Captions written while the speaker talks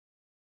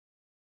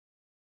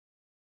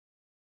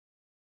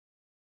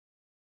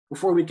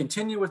Before we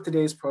continue with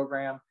today's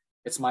program,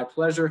 it's my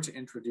pleasure to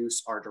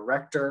introduce our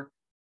director,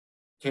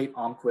 Kate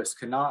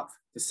Almquist-Knopf,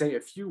 to say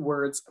a few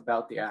words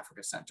about the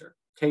Africa Center.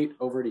 Kate,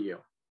 over to you.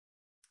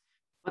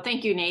 Well,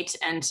 thank you, Nate,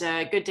 and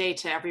good day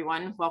to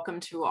everyone. Welcome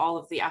to all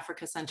of the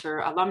Africa Center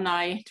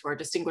alumni, to our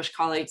distinguished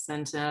colleagues,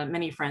 and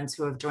many friends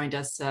who have joined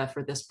us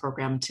for this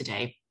program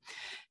today.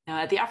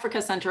 The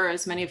Africa Center,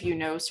 as many of you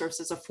know, serves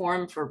as a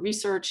forum for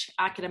research,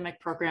 academic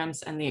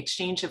programs, and the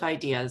exchange of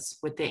ideas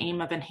with the aim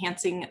of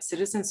enhancing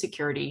citizen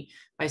security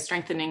by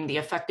strengthening the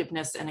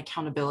effectiveness and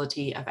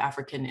accountability of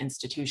African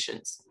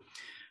institutions.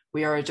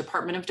 We are a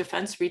Department of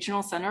Defense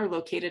regional center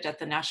located at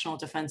the National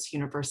Defense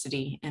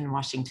University in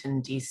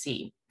Washington,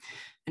 D.C.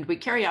 And we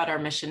carry out our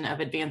mission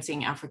of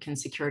advancing African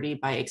security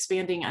by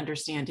expanding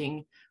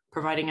understanding,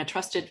 providing a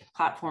trusted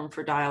platform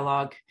for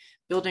dialogue,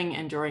 building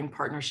enduring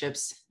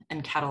partnerships,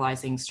 and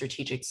catalyzing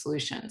strategic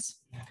solutions.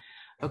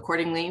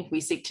 Accordingly,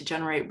 we seek to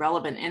generate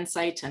relevant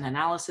insight and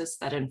analysis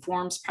that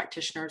informs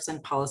practitioners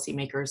and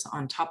policymakers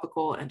on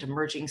topical and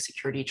emerging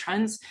security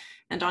trends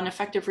and on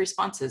effective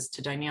responses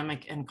to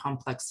dynamic and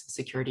complex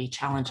security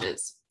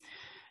challenges.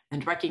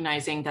 And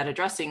recognizing that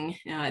addressing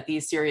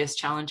these serious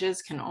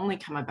challenges can only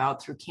come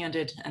about through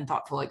candid and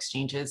thoughtful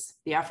exchanges,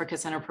 the Africa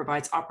Center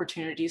provides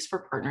opportunities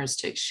for partners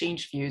to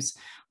exchange views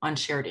on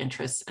shared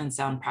interests and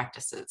sound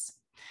practices.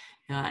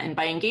 And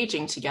by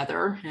engaging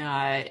together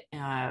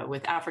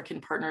with African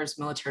partners,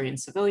 military and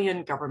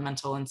civilian,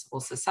 governmental and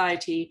civil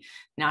society,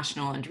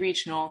 national and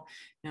regional,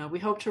 we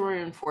hope to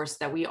reinforce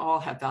that we all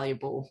have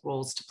valuable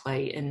roles to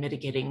play in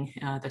mitigating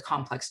the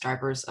complex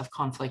drivers of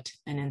conflict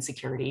and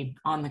insecurity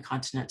on the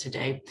continent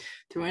today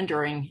through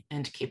enduring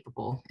and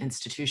capable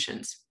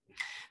institutions.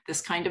 This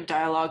kind of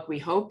dialogue, we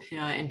hope,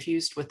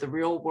 infused with the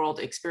real world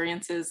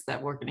experiences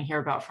that we're going to hear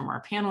about from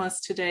our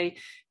panelists today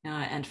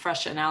and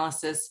fresh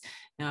analysis,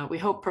 we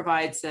hope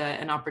provides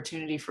an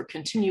opportunity for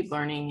continued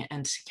learning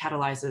and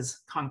catalyzes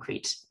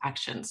concrete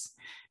actions.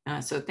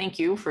 So thank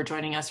you for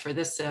joining us for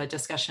this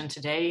discussion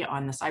today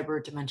on the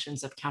cyber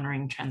dimensions of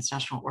countering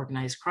transnational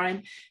organized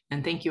crime.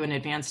 And thank you in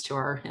advance to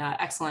our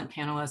excellent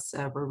panelists.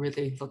 We're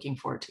really looking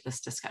forward to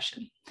this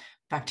discussion.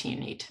 Back to you,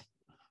 Nate.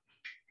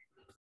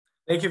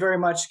 Thank you very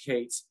much,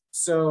 Kate.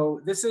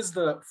 So this is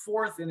the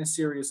fourth in a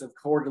series of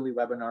quarterly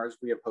webinars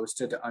we have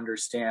hosted to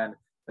understand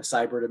the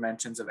cyber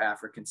dimensions of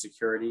African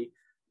security.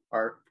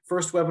 Our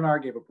first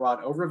webinar gave a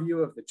broad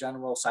overview of the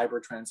general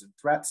cyber trends and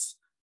threats.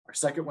 Our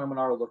second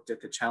webinar looked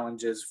at the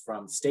challenges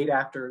from state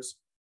actors.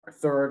 Our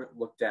third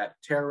looked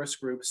at terrorist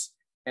groups.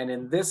 And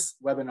in this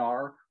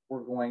webinar,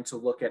 we're going to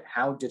look at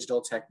how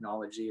digital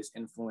technology is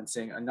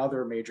influencing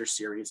another major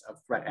series of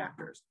threat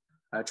actors,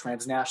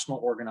 transnational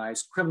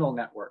organized criminal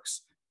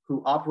networks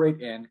who operate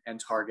in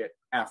and target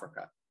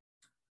Africa.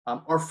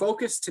 Our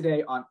focus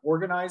today on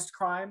organized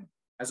crime,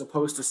 as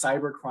opposed to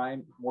cyber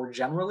crime more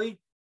generally,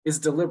 is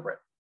deliberate.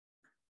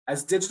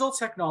 As digital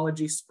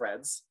technology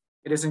spreads,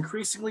 it is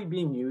increasingly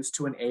being used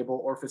to enable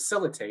or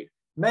facilitate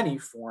many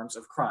forms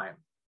of crime.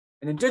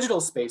 And in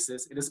digital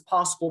spaces, it is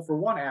possible for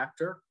one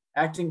actor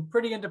acting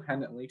pretty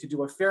independently to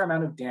do a fair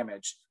amount of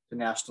damage to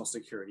national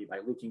security by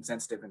leaking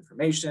sensitive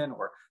information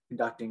or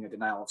conducting a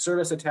denial of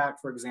service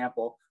attack, for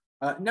example.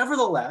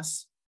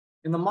 Nevertheless,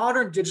 in the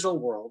modern digital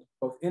world,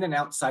 both in and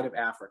outside of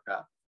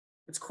Africa,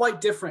 it's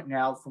quite different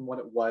now from what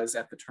it was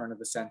at the turn of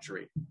the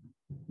century.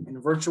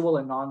 In virtual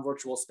and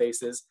non-virtual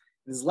spaces,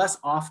 it is less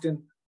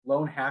often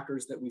lone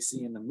hackers that we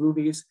see in the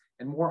movies,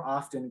 and more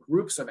often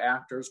groups of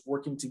actors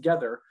working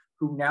together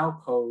who now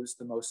pose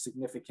the most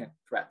significant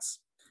threats.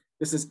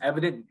 This is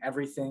evident in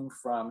everything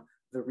from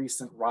the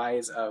recent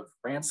rise of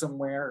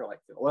ransomware, like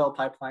the oil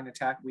pipeline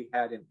attack we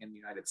had in the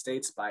United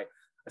States by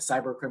a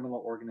cyber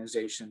criminal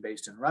organization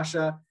based in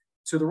Russia,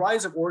 to the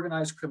rise of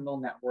organized criminal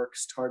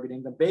networks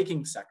targeting the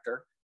banking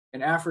sector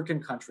in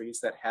African countries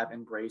that have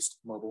embraced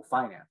mobile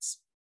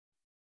finance.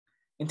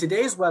 In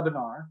today's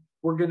webinar,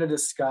 we're going to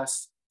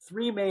discuss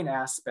three main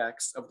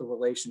aspects of the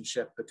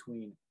relationship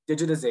between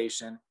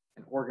digitization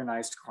and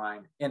organized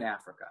crime in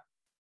Africa.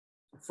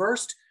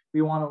 First,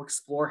 we want to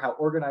explore how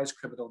organized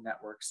criminal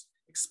networks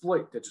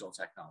exploit digital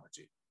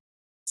technology.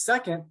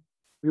 Second,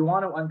 we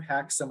want to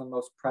unpack some of the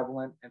most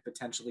prevalent and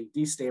potentially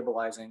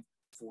destabilizing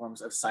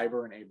forms of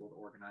cyber-enabled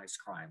organized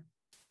crime.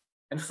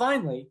 And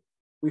finally,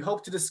 we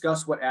hope to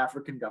discuss what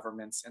African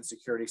governments and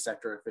security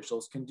sector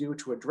officials can do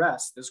to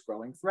address this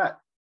growing threat.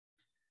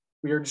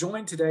 We are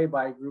joined today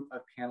by a group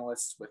of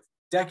panelists with a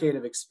decade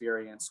of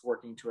experience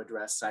working to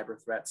address cyber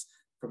threats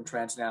from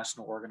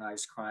transnational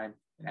organized crime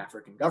in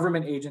African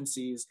government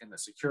agencies, in the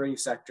security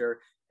sector,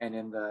 and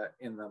in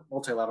the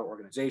multilateral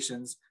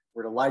organizations.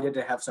 We're delighted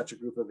to have such a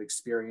group of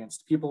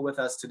experienced people with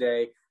us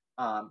today.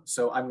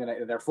 So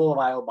their full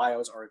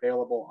bios are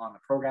available on the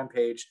program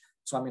page.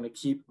 So I'm gonna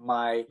keep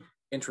my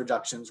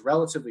introductions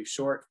relatively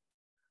short.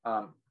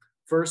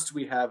 First,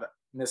 we have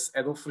Ms.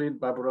 Edelfride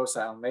Barbosa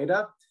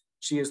Almeida.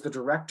 She is the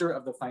director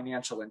of the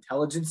Financial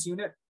Intelligence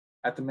Unit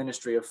at the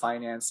Ministry of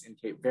Finance in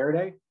Cape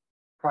Verde.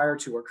 Prior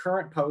to her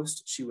current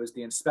post, she was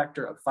the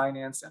Inspector of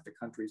Finance at the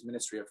country's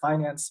Ministry of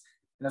Finance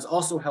and has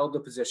also held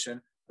the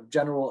position of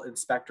General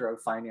Inspector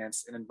of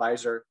Finance and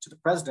advisor to the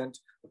President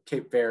of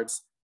Cape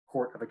Verde's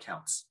Court of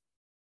Accounts.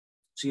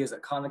 She is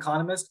an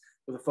economist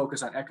with a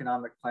focus on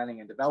economic planning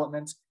and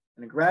development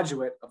and a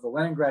graduate of the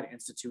Leningrad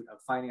Institute of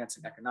Finance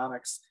and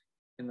Economics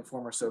in the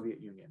former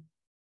Soviet Union.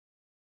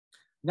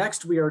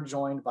 Next, we are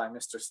joined by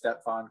Mr.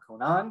 Stéphane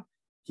Konan.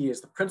 He is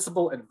the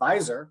principal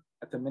advisor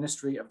at the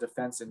Ministry of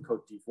Defense in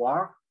Côte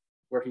d'Ivoire,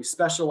 where he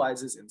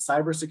specializes in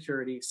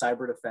cybersecurity,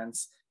 cyber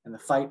defense, and the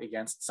fight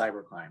against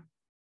cybercrime.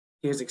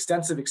 He has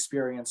extensive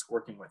experience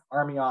working with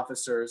army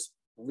officers,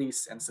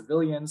 police, and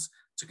civilians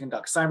to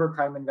conduct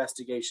cybercrime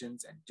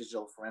investigations and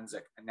digital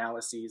forensic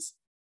analyses.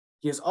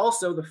 He is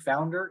also the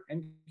founder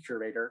and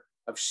curator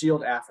of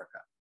Shield Africa,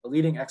 a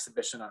leading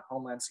exhibition on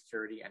homeland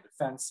security and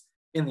defense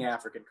in the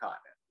African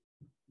continent.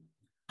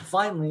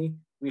 Finally,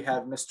 we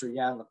have Mr.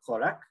 Yann Le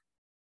Cloarec.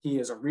 He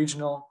is a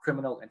regional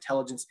criminal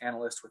intelligence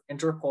analyst with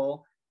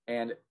INTERPOL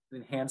and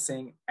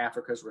enhancing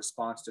Africa's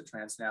response to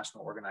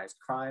transnational organized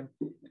crime,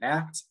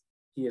 ENACT.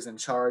 He is in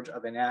charge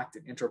of ENACT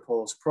and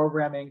INTERPOL's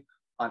programming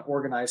on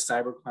organized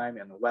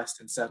cybercrime in the West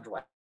and Central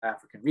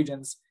African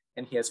regions,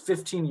 and he has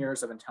 15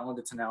 years of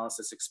intelligence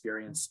analysis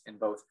experience in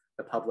both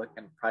the public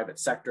and private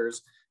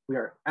sectors. We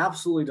are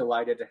absolutely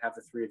delighted to have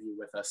the three of you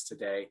with us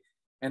today,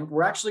 and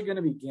we're actually going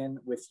to begin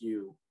with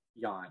you,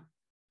 Yann.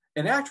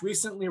 ENACT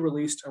recently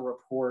released a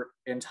report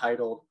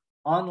entitled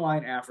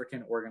Online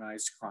African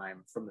Organized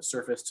Crime from the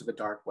Surface to the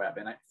Dark Web,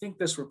 and I think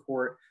this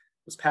report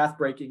was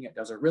path-breaking. It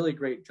does a really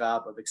great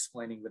job of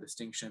explaining the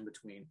distinction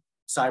between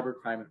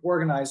cybercrime and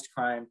organized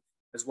crime,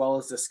 as well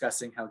as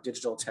discussing how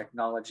digital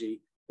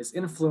technology is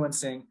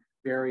influencing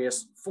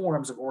various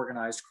forms of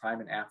organized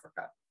crime in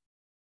Africa.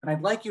 And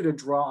I'd like you to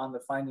draw on the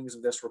findings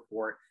of this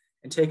report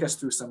and take us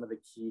through some of the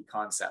key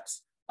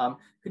concepts.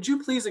 Could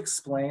you please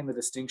explain the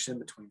distinction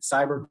between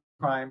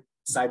cybercrime,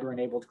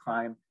 cyber-enabled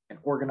crime, and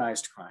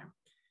organized crime?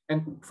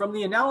 And from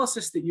the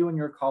analysis that you and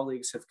your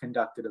colleagues have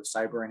conducted of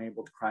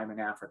cyber-enabled crime in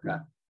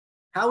Africa,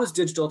 how is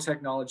digital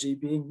technology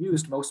being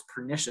used most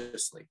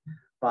perniciously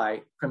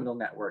by criminal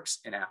networks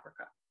in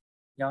Africa?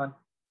 Yann?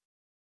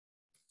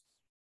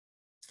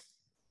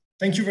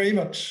 Thank you very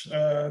much.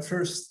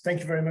 First,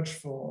 thank you very much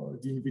for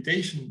the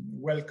invitation.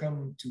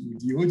 Welcome to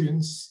the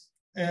audience.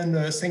 And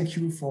thank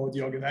you for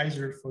the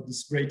organizer for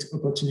this great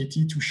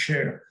opportunity to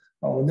share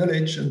our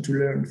knowledge and to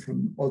learn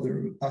from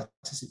other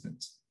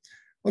participants.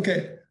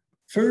 Okay,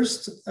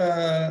 first,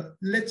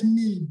 let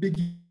me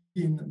begin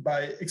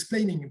by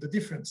explaining the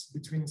difference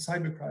between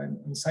cybercrime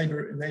and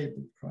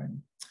cyber-enabled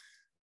crime.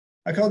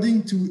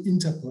 According to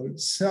Interpol,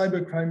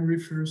 cybercrime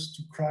refers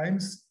to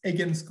crimes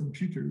against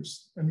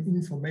computers and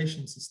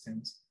information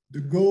systems.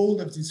 The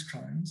goal of these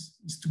crimes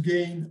is to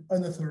gain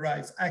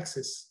unauthorized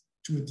access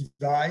to a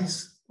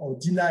device or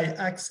deny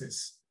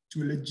access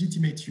to a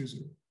legitimate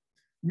user.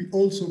 We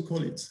also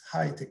call it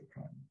high-tech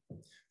crime.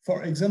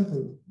 For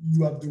example,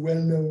 you have the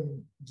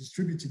well-known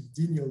distributed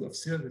denial of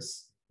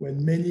service,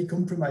 when many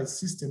compromised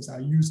systems are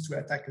used to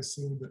attack a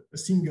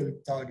single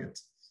target.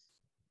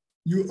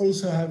 You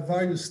also have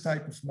various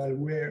types of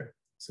malware,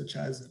 such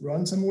as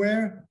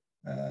ransomware.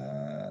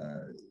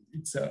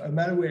 It's a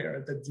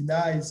malware that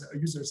denies a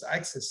user's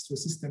access to a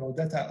system or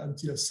data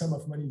until a sum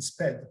of money is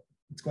paid.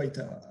 It's quite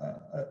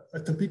a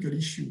topical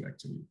issue,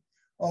 actually.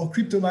 Or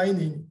crypto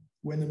mining,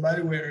 when a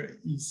malware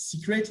is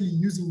secretly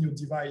using your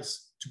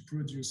device to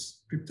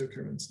produce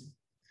cryptocurrency.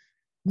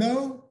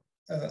 Now,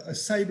 a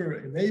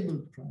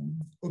cyber-enabled crime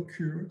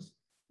occurs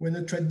when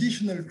a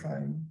traditional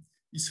crime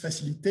is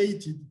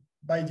facilitated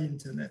by the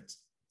internet,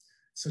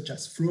 such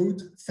as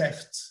fraud,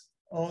 theft,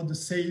 or the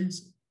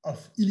sales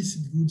of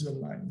illicit goods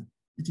online.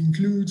 It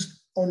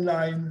includes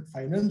online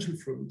financial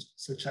fraud,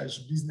 such as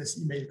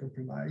business email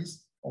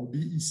compromise, or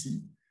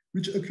BEC,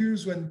 which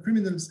occurs when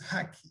criminals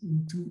hack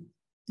into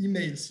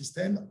email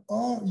system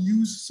or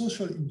use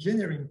social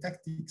engineering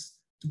tactics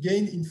to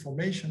gain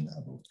information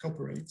about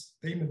corporate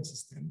payment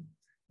system,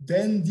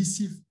 then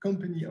deceive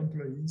company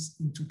employees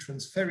into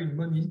transferring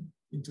money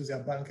into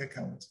their bank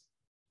account.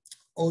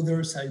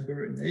 Other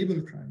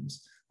cyber-enabled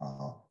crimes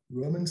are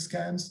romance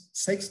scams,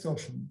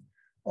 sextortion,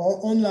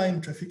 or online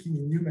trafficking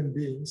in human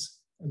beings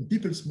and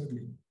people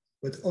smuggling,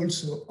 but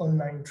also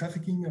online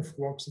trafficking of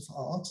works of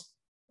art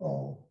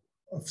or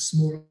of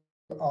small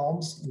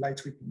arms and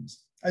light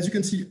weapons. As you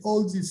can see,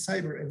 all these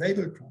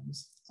cyber-enabled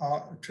crimes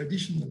are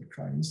traditional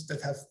crimes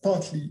that have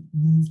partly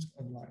moved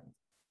online.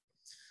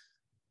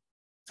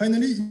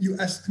 Finally, you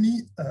asked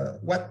me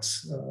what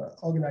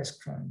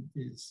organized crime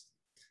is.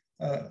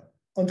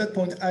 On that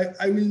point,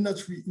 I will not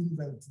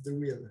reinvent the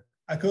wheel.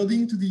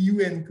 According to the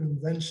UN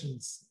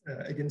Conventions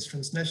against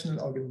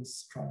Transnational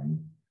Organized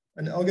Crime,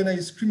 an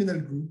organized criminal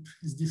group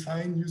is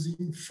defined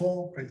using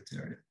 4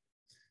 criteria.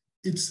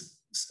 It's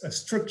a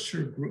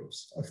structured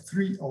groups of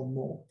 3 or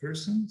more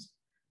persons.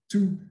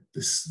 2,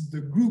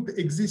 the group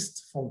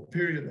exists for a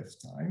period of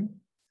time.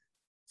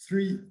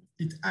 3,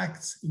 it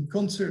acts in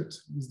concert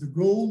with the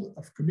goal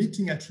of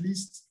committing at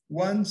least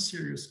 1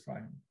 serious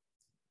crime.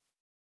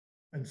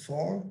 And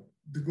 4,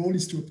 the goal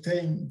is to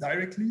obtain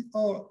directly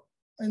or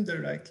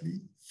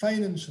indirectly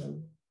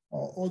financial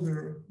or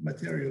other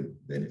material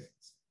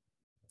benefits.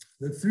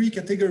 The three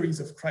categories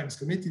of crimes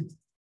committed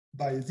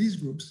by these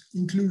groups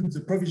include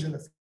the provision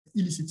of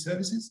illicit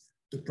services,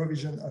 the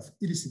provision of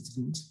illicit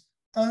goods,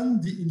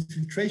 and the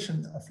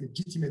infiltration of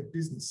legitimate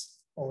business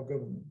or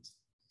government.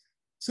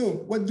 So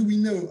what do we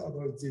know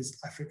about these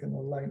African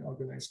online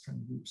organized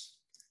crime groups?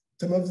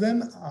 Some of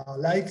them are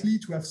likely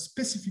to have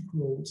specific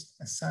roles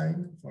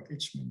assigned for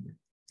each member.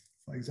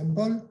 For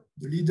example,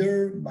 the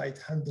leader might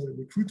handle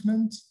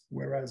recruitment,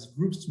 whereas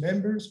groups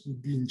members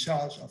would be in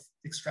charge of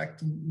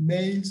extracting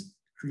emails,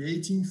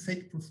 creating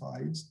fake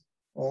profiles,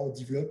 or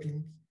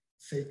developing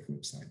fake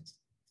websites.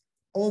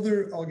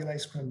 Other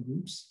organized crime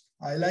groups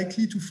are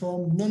likely to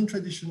form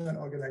non-traditional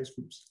organized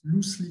groups,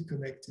 loosely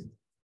connected.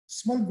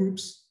 Small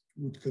groups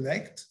would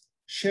connect,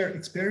 share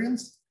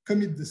experience,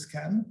 commit the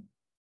scam,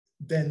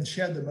 then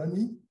share the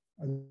money,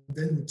 and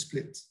then would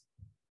split.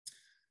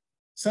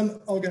 Some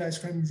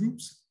organized crime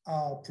groups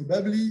are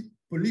probably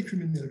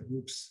polycriminal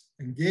groups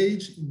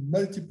engaged in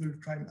multiple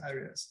crime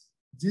areas.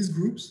 These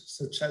groups,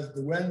 such as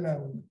the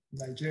well-known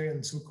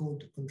Nigerian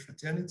so-called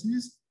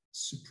confraternities,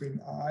 Supreme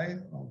Eye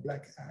or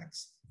Black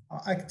Axe,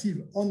 are active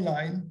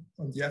online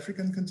on the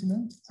African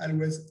continent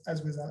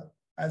as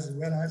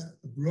well as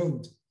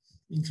abroad,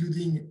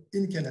 including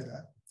in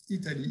Canada,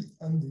 Italy,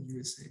 and the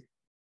USA.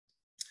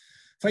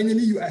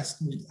 Finally, you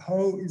asked me,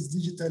 how is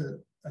digital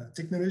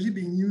technology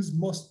being used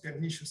most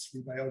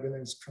perniciously by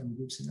organized crime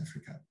groups in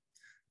Africa?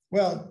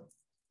 Well,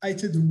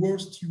 I'd say the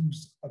worst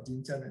use of the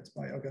internet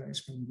by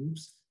organized crime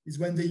groups is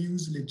when they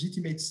use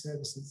legitimate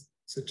services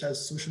such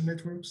as social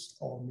networks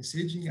or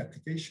messaging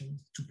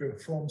applications to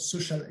perform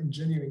social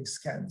engineering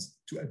scams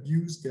to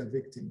abuse their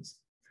victims.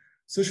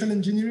 Social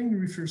engineering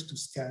refers to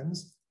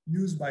scams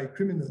used by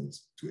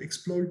criminals to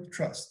exploit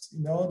trust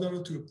in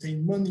order to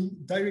obtain money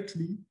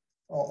directly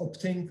or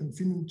obtain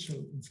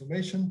confidential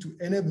information to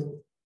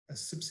enable a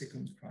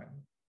subsequent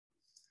crime.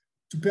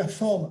 To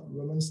perform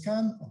romance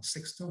scam or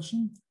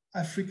sextortion,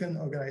 African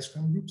organized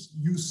crime groups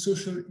use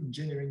social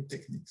engineering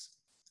techniques.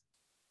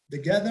 They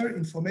gather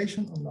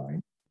information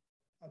online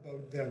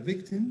about their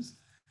victims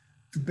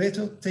to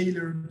better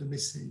tailor the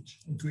message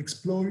and to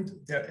exploit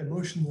their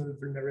emotional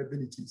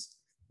vulnerabilities.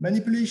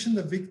 Manipulation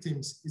of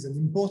victims is an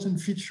important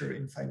feature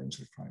in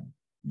financial crime,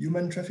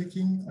 human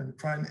trafficking, and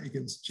crime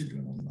against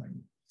children online.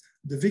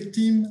 The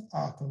victims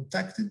are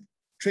contacted,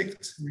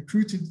 tricked,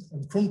 recruited,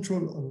 and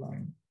controlled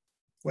online.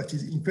 What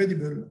is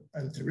incredible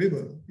and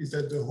terrible is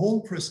that the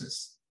whole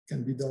process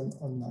can be done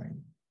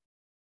online.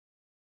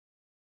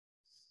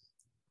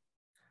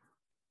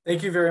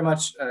 Thank you very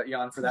much,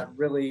 Yann, for that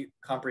really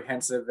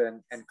comprehensive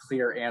and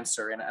clear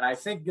answer. And I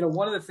think,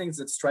 one of the things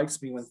that strikes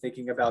me when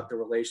thinking about the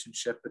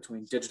relationship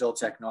between digital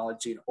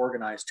technology and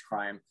organized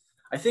crime,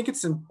 I think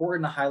it's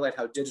important to highlight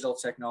how digital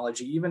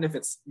technology, even if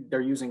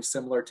they're using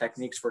similar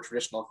techniques for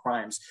traditional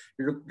crimes,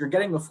 you're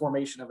getting the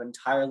formation of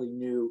entirely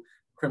new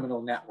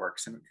criminal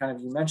networks. And kind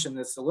of, you mentioned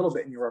this a little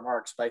bit in your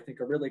remarks, but I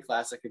think a really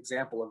classic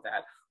example of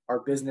that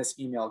are business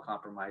email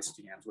compromise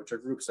scams, which are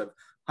groups of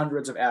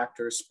hundreds of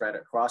actors spread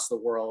across the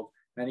world,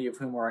 many of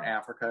whom are in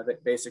Africa,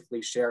 that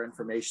basically share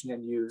information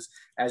and use,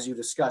 as you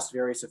discussed,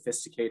 very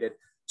sophisticated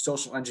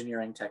social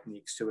engineering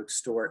techniques to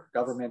extort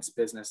governments,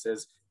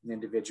 businesses, and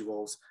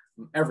individuals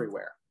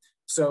everywhere.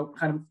 So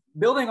kind of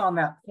building on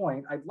that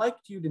point, I'd like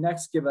you to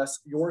next give us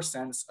your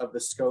sense of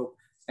the scope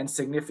and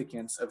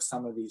significance of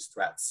some of these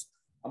threats.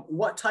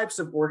 What types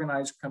of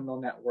organized criminal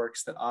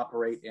networks that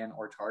operate in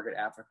or target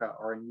Africa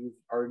are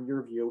in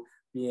your view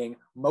being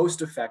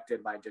most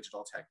affected by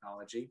digital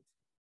technology?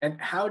 And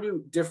how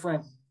do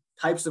different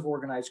types of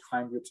organized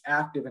crime groups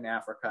active in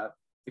Africa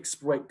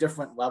exploit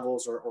different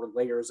levels or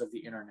layers of the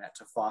internet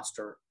to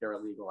foster their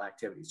illegal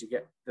activities? You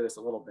get to this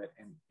a little bit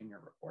in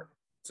your report.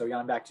 So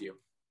Yann, back to you.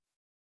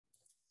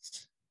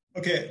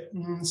 Okay,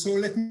 so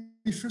let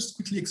me first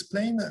quickly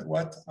explain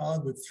what are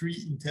the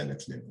three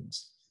internet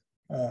levels.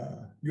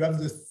 You have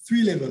the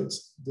three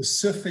levels: the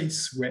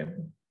surface web,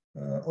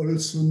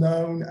 also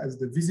known as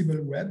the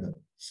visible web.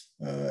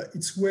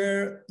 It's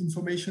where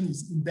information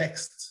is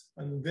indexed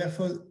and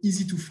therefore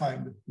easy to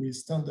find with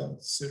standard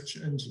search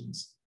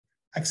engines.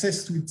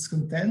 Access to its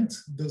content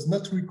does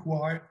not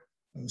require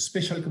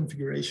special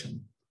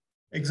configuration.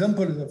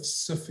 Examples of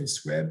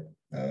surface web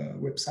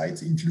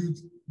websites include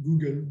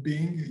Google,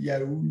 Bing,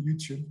 Yahoo,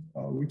 YouTube,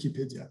 or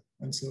Wikipedia,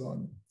 and so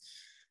on.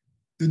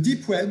 The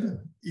deep web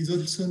is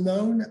also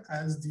known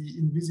as the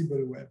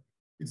invisible web.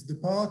 It's the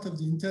part of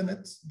the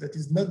internet that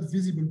is not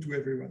visible to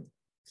everyone.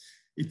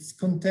 Its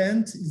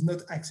content is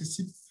not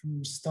accessible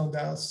through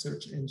standard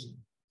search engine.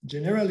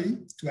 Generally,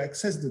 to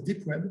access the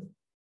deep web,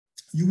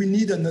 you will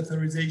need an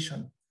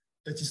authorization,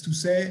 that is to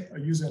say, a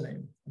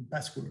username and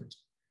password,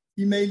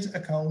 email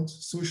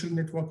accounts, social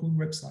networking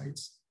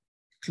websites,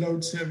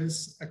 cloud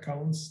service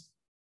accounts,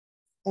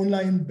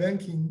 online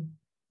banking.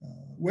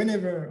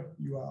 Whenever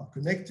you are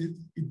connected,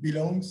 it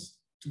belongs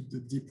to the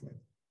deep web.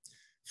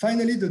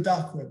 Finally, the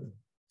dark web.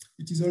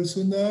 It is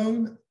also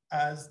known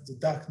as the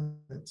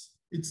darknet.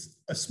 It's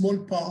a small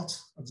part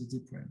of the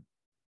deep web.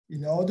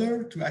 In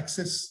order to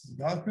access the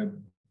dark web,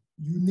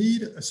 you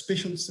need a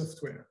special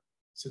software,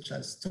 such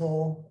as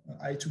Tor,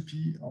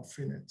 I2P, or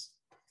Freenet,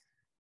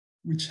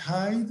 which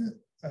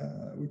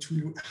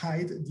will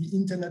hide the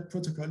internet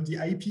protocol, the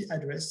IP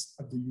address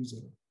of the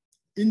user.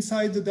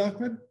 Inside the dark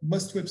web,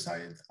 most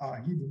websites are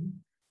hidden,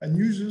 and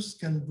users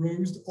can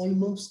browse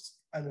almost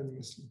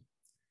anonymously.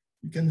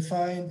 You can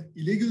find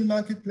illegal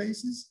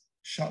marketplaces,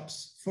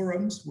 shops,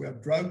 forums where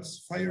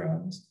drugs,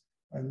 firearms,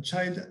 and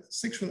child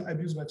sexual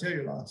abuse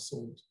material are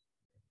sold.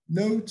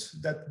 Note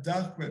that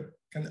dark web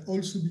can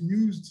also be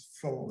used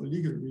for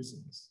legal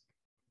reasons.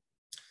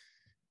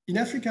 In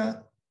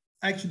Africa,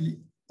 actually,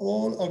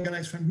 all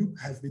organized crime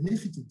groups have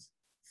benefited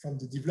from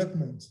the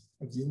development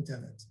of the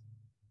internet.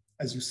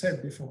 As you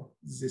said before,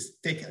 they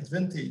take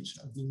advantage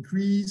of the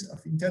increase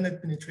of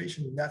internet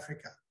penetration in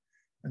Africa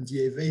and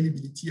the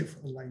availability of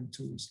online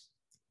tools.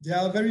 They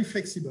are very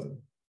flexible,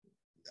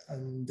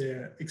 and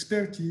their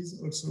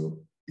expertise also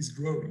is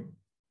growing.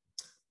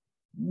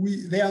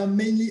 They are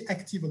mainly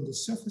active on the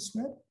surface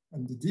web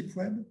and the deep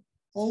web,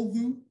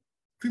 although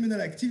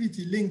criminal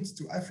activity linked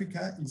to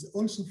Africa is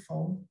also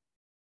found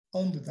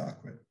on the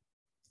dark web.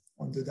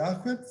 On the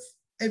dark web,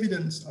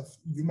 evidence of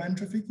human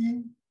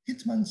trafficking,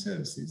 hitman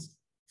services,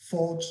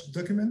 forged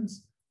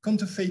documents,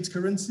 counterfeit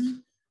currency,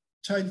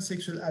 child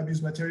sexual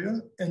abuse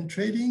material, and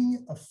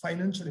trading of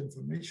financial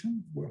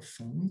information were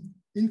found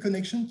in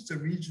connection to the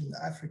region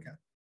Africa.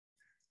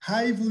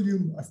 High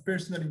volume of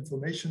personal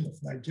information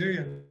of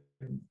Nigerian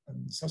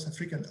and South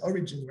African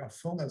origin were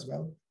found as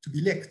well to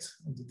be leaked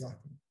on the dark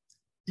web.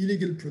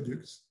 Illegal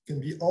products can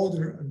be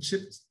ordered and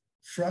shipped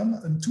from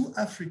and to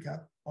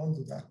Africa on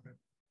the dark web.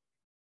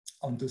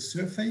 On the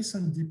surface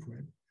and deep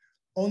web,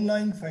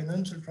 online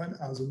financial crime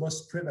are the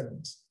most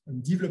prevalent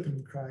and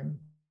developing crime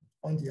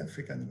on the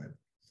African web.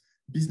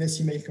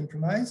 Business email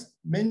compromise,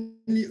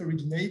 mainly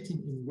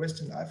originating in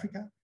Western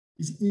Africa,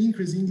 is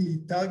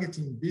increasingly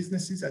targeting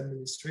businesses,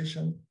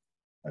 administration,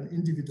 and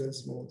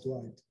individuals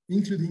worldwide,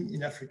 including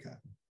in Africa.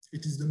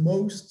 It is the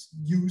most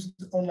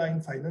used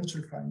online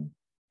financial crime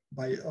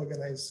by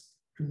organized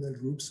criminal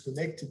groups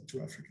connected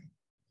to Africa.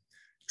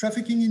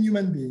 Trafficking in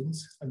human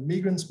beings and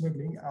migrant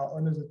smuggling are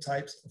another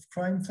types of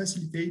crime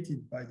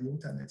facilitated by the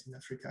internet in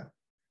Africa.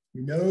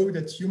 We know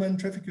that human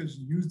traffickers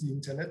use the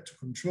internet to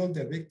control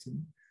their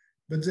victim,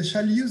 but they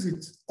shall use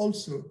it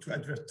also to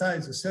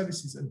advertise the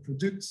services and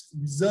products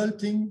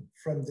resulting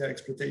from their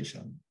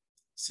exploitation.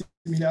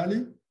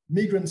 Similarly,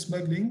 migrant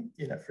smuggling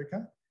in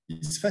Africa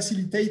is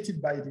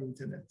facilitated by the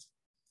internet.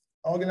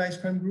 Organized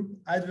crime groups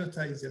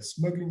advertise their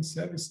smuggling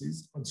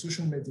services on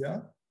social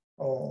media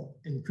or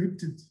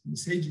encrypted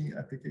messaging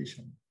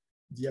application.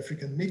 The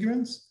African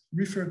migrants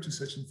refer to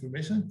such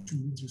information to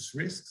reduce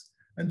risks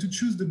and to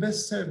choose the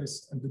best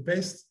service and the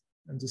best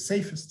and the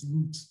safest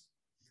route.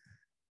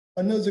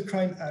 Another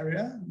crime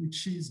area,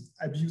 which is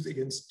abuse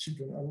against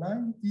children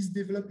online, is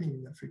developing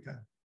in Africa.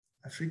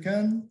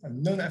 African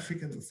and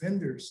non-African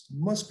offenders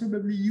most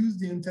probably use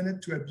the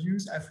internet to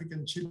abuse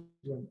African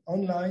children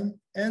online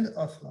and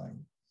offline.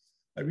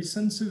 A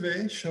recent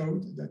survey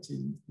showed that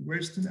in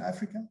Western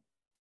Africa,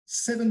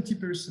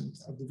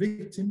 70% of the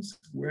victims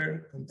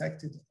were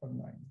contacted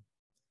online.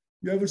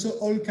 You have also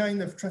all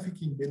kinds of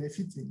trafficking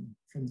benefiting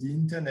from the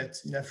internet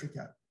in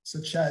Africa,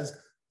 such as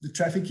the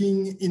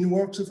trafficking in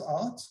works of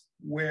art,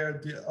 where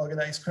the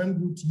organized crime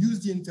groups use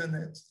the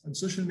internet and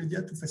social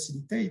media to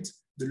facilitate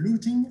the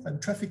looting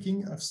and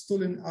trafficking of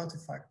stolen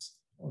artifacts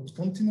on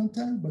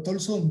continental, but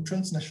also on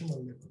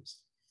transnational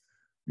levels.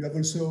 You have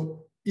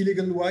also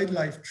illegal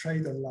wildlife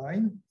trade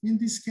online. In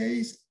this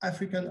case,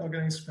 African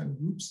organized crime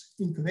groups,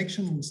 in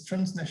connection with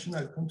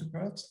transnational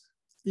counterparts,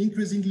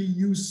 increasingly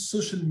use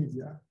social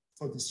media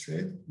for this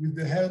trade with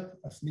the help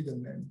of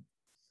middlemen.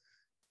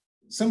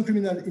 Some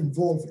criminals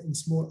involved in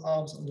small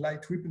arms and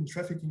light weapon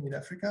trafficking in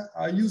Africa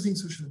are using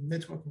social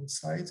networking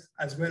sites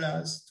as well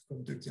as to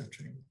conduct their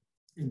trade.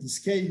 In this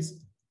case,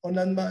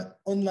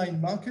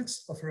 online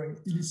markets offering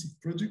illicit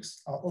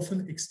products are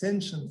often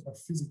extensions of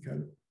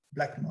physical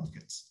black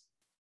markets.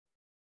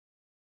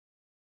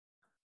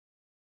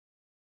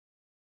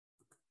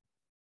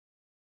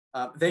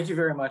 Thank you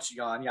very much,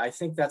 Yann. Yeah, I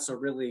think that's a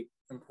really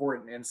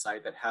important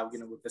insight that how,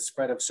 with the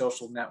spread of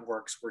social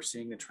networks, we're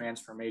seeing the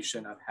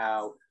transformation of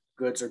how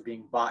goods are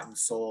being bought and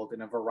sold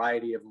in a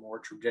variety of more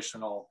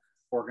traditional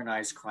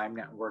organized crime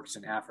networks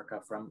in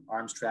Africa, from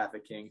arms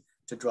trafficking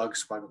to drug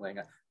smuggling.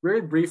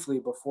 Very briefly,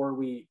 before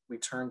we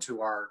turn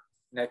to our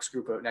next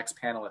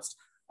panelists,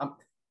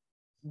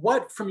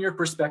 what, from your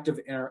perspective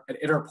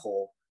at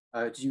INTERPOL,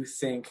 do you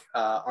think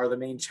are the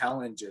main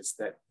challenges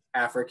that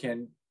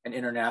African and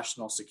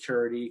international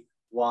security,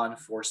 law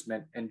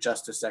enforcement, and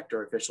justice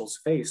sector officials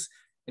face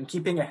in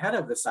keeping ahead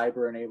of the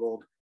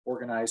cyber-enabled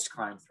organized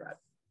crime threat?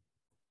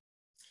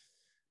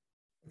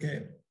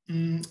 Okay,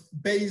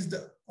 based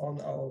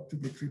on our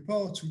public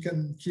reports, we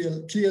can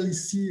clearly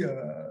see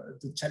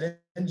the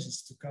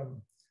challenges to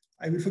come.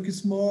 I will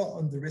focus more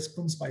on the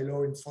response by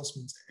law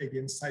enforcement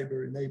against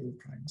cyber-enabled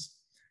crimes.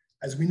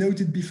 As we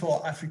noted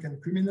before, African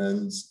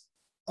criminals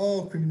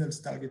or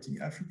criminals targeting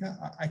Africa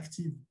are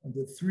active on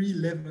the 3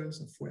 levels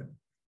of web: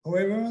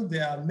 However, they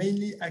are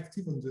mainly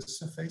active on the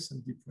surface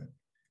and deep web.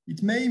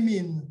 It may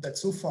mean that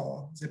so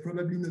far, they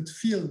probably not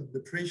feel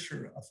the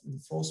pressure of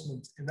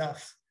enforcement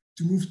enough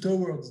to move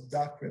towards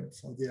dark web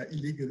for their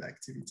illegal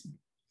activity.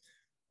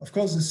 Of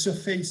course, the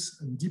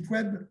surface and deep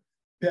web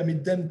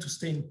permit them to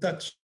stay in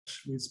touch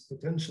with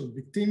potential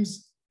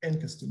victims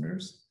and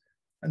customers,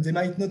 and they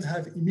might not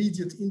have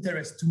immediate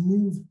interest to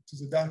move to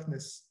the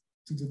darknet,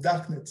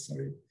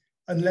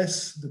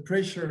 unless the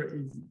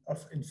pressure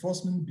of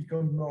enforcement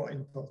becomes more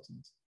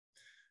important.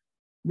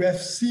 We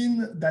have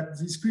seen that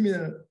these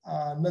criminals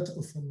are not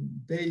often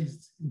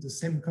based in the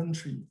same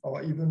country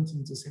or even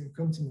in the same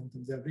continent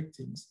of their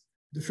victims.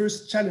 The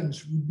first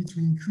challenge would be to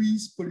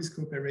increase police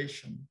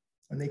cooperation,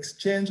 an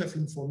exchange of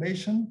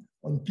information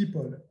on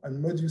people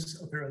and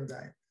modus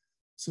operandi,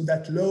 so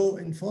that law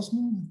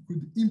enforcement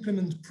could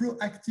implement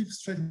proactive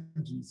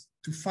strategies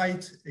to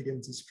fight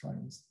against these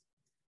crimes.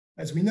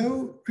 As we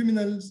know,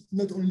 criminals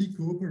not only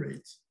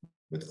cooperate,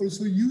 but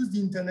also use the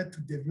internet to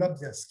develop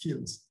their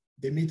skills.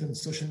 They meet on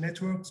social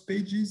networks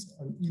pages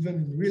and even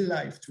in real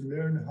life to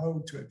learn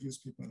how to abuse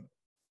people.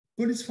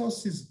 Police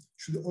forces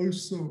should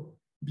also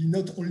be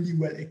not only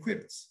well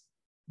equipped,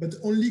 but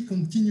only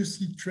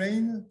continuously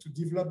trained to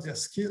develop their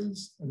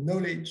skills and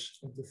knowledge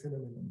of the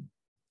phenomenon.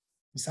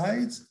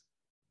 Besides,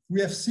 we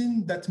have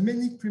seen that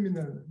many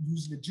criminals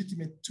use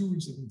legitimate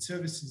tools and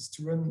services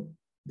to run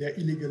their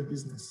illegal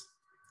business.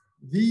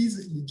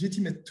 These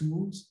legitimate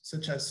tools,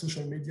 such as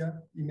social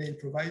media, email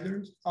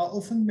providers, are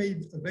often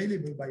made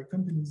available by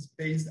companies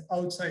based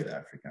outside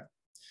Africa.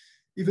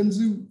 Even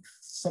though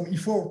some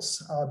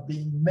efforts are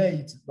being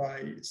made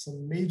by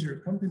some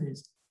major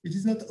companies, it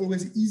is not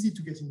always easy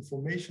to get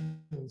information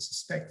on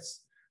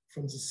suspects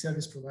from the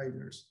service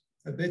providers.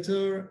 A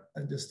better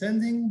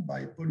understanding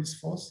by police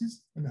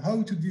forces on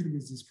how to deal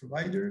with these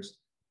providers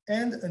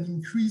and an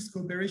increased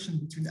cooperation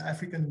between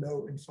African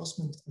law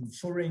enforcement and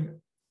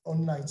foreign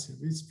online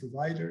service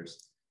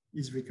providers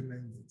is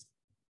recommended.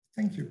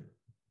 Thank you.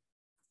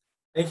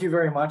 Thank you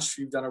very much.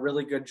 You've done a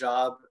really good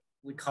job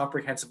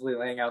comprehensively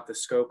laying out the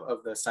scope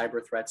of the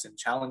cyber threats and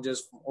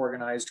challenges from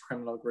organized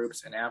criminal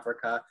groups in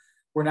Africa.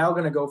 We're now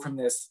going to go from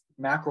this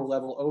macro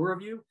level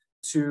overview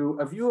to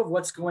a view of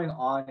what's going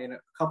on in a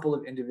couple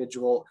of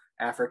individual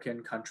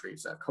African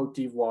countries, Côte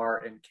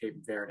d'Ivoire and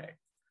Cape Verde.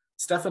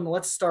 Stéphane,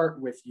 let's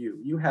start with you.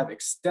 You have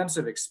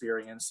extensive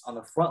experience on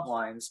the front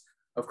lines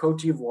of Côte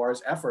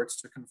d'Ivoire's efforts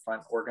to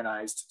confront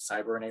organized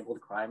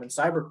cyber-enabled crime and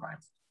cybercrime.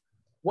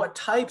 What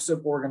types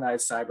of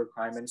organized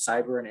cybercrime and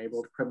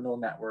cyber-enabled criminal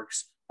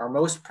networks are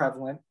most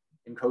prevalent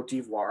in Côte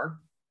d'Ivoire,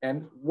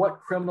 and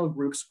what criminal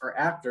groups or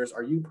actors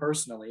are you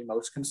personally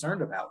most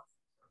concerned about?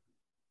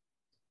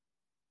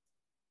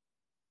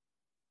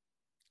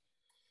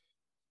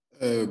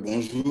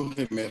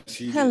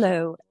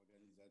 Hello,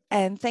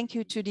 and thank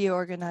you to the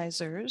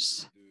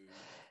organizers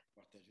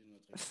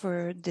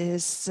for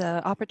this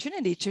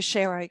opportunity to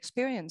share our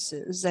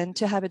experiences and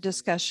to have a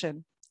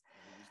discussion.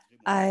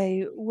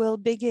 I will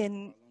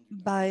begin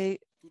by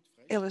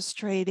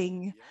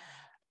illustrating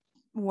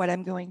what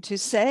I'm going to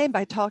say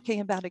by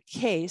talking about a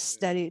case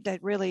that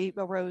really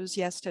arose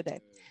yesterday.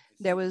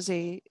 There was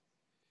a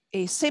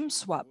SIM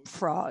swap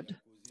fraud,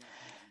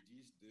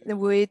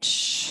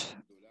 which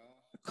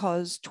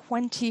caused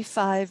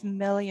 $25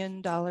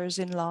 million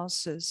in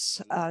losses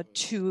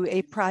to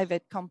a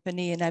private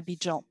company in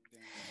Abidjan.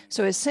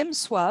 So a SIM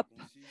swap,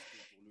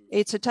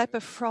 it's a type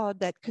of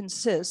fraud that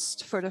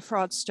consists for the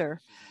fraudster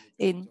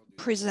in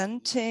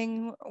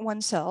presenting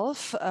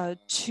oneself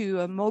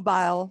to a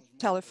mobile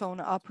telephone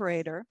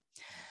operator,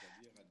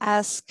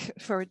 ask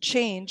for a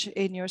change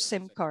in your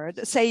SIM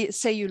card,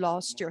 say you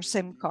lost your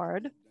SIM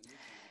card,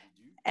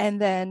 and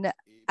then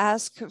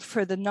ask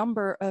for the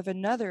number of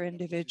another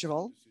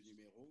individual.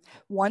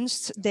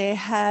 Once they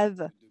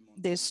have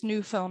this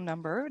new phone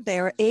number, they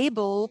are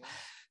able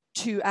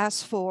to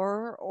ask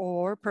for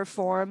or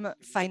perform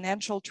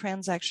financial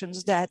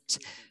transactions that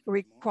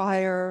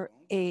require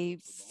a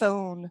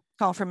phone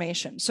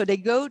confirmation. So they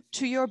go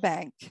to your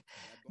bank,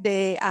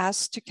 they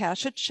ask to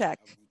cash a check.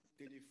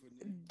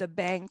 The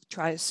bank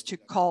tries to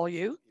call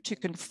you to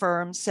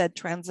confirm said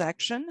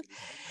transaction.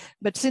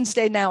 But since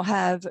they now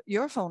have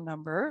your phone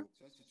number,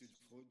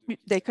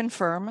 they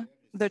confirm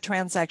the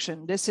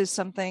transaction. This is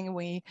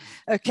something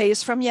a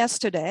case from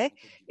yesterday.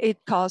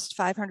 It cost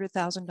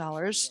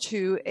 $500,000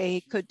 to a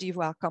Côte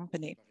d'Ivoire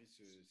company.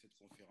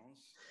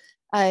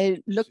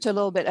 I looked a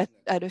little bit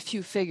at a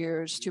few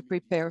figures to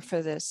prepare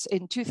for this.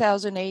 In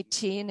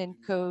 2018, in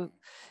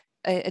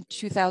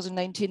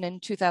 2019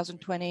 and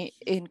 2020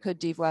 in Côte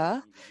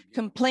d'Ivoire,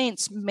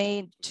 complaints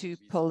made to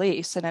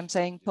police, and I'm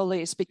saying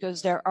police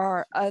because there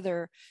are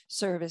other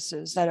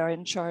services that are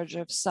in charge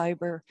of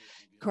cyber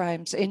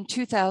crimes. In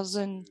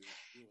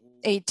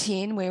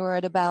 2018, we were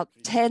at about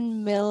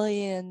 10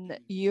 million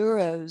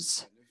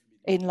euros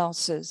in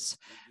losses.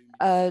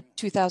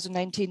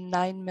 2019,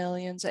 9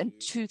 million, and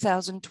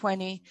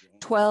 2020,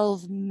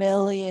 12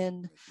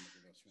 million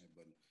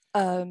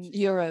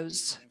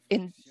euros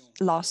in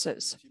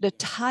losses. The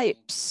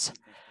types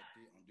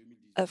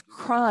of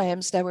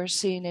crimes that were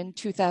seen in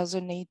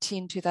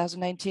 2018,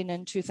 2019,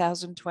 and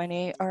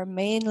 2020 are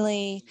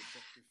mainly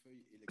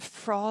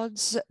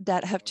frauds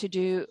that have to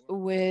do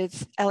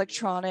with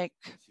electronic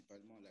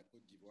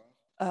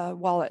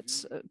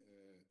wallets.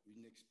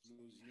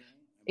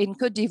 In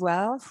Côte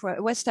d'Ivoire,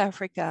 for West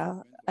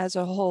Africa as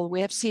a whole,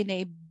 we have seen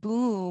a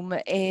boom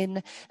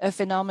in a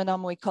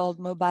phenomenon we call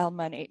mobile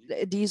money.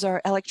 These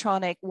are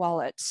electronic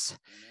wallets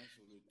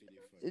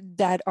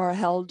that are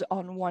held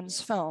on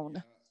one's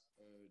phone.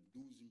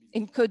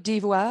 In Côte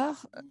d'Ivoire,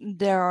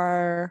 there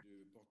are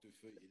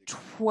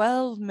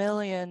 12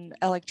 million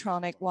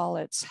electronic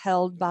wallets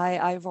held by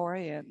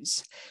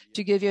Ivorians.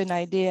 To give you an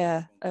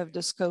idea of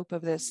the scope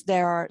of this,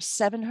 there are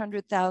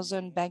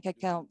 700,000 bank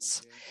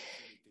accounts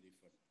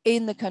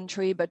in the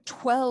country, but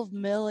 12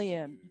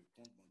 million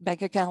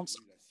bank accounts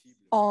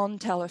on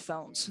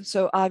telephones.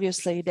 So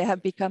obviously they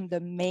have become the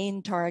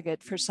main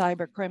target for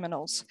cyber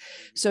criminals.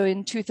 So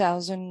in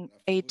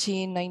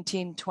 2018,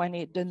 19,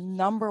 20, the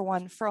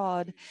 #1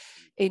 fraud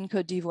in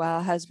Côte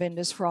d'Ivoire has been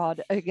this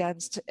fraud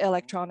against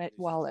electronic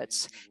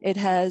wallets. It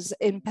has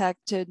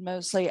impacted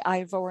mostly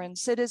Ivorian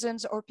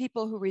citizens or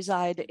people who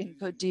reside in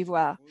Côte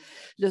d'Ivoire.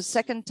 The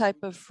second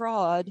type of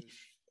fraud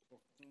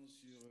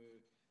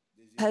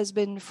has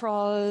been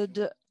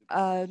fraud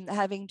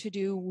having to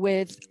do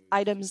with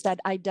items that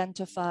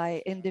identify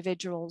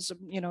individuals,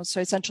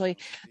 so essentially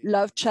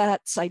love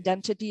chats,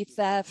 identity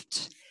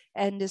theft.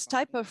 And this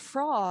type of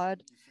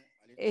fraud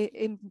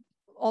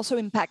also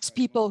impacts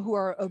people who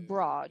are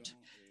abroad,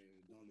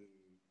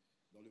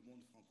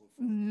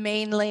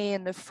 mainly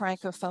in the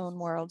Francophone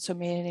world, so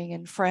meaning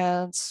in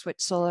France,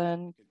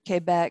 Switzerland,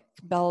 Quebec,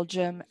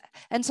 Belgium,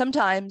 and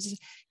sometimes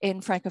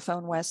in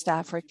Francophone West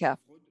Africa.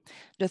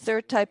 The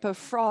third type of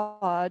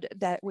fraud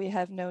that we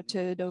have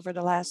noted over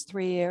the last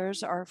 3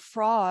 years are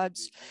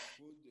frauds.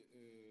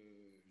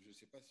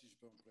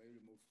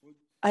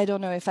 I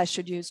don't know if I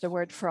should use the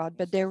word fraud,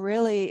 but they're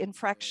really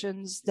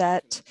infractions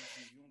that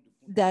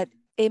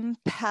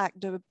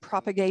impact the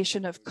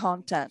propagation of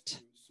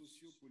content.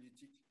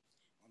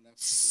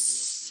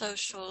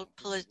 Social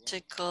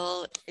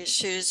political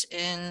issues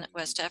in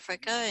West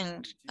Africa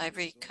and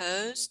Ivory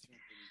Coast.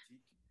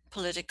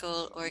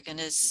 Political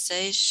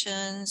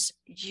organizations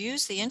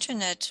use the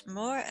internet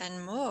more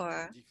and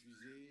more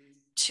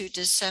to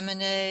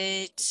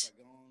disseminate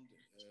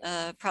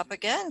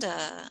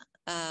propaganda,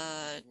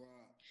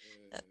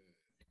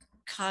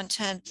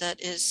 content that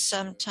is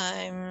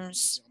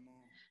sometimes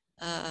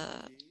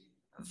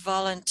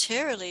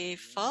voluntarily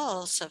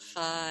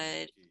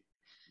falsified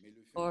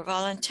or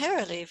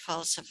voluntarily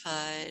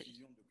falsified.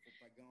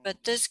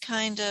 But this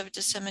kind of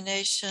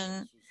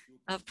dissemination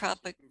of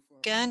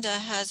propaganda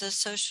has a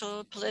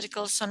social,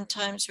 political,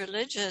 sometimes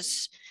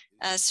religious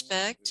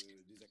aspect.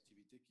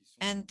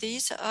 And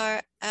these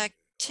are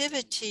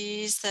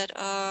activities that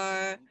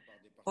are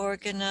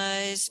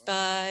organized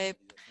by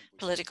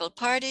political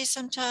parties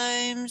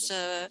sometimes,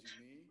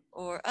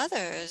 or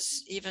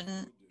others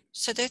even.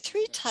 So there are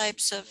 3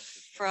 types of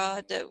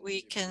fraud that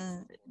we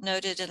can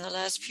noted in the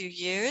last few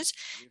years.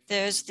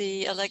 There's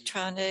the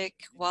electronic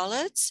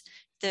wallets,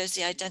 there's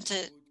the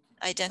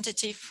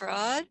identity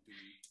fraud,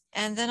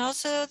 and then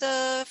also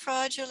the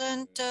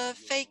fraudulent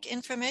fake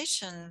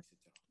information,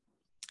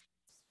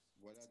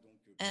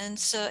 and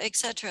so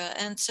etc.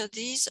 And so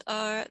these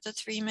are the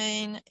 3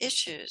 main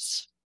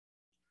issues.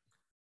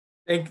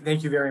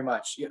 Thank you very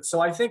much. Yeah,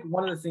 so I think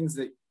one of the things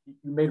that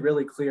you made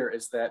really clear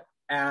is that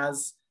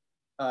as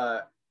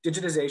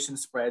digitization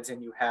spreads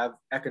and you have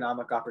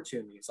economic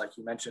opportunities, like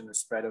you mentioned the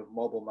spread of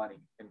mobile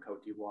money in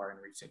Côte d'Ivoire in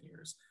recent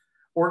years,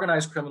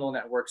 organized criminal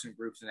networks and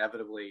groups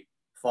inevitably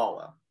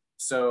follow.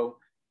 So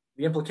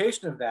the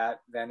implication of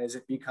that then is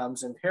it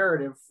becomes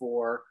imperative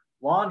for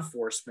law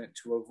enforcement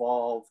to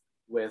evolve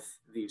with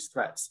these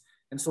threats.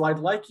 And so I'd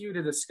like you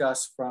to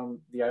discuss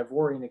from the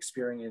Ivorian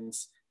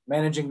experience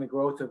managing the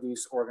growth of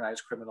these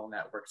organized criminal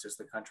networks as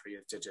the country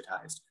is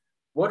digitized.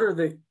 What are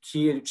the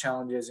key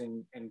challenges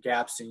and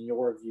gaps in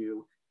your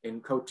view in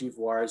Côte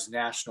d'Ivoire's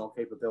national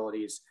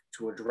capabilities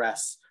to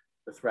address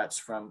the threats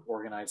from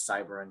organized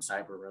cyber and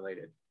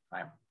cyber-related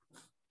crime?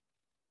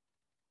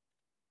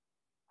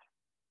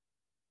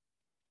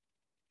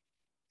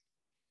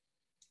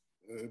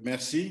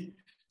 Merci.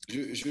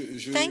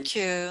 Thank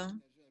you.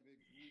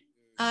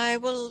 I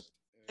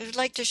would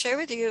like to share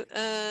with you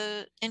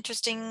an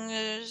interesting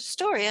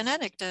story, an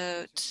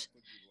anecdote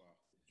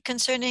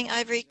concerning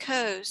Ivory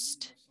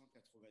Coast.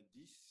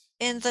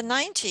 In the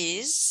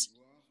 90s,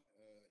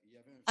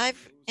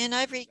 in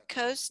Ivory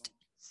Coast,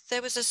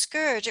 there was a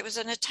scourge. It was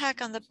an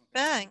attack on the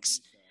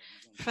banks.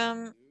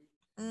 From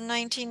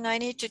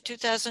 1990 to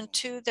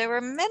 2002, there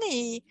were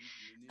many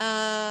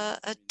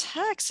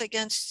attacks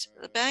against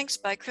the banks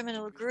by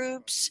criminal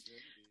groups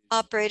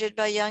operated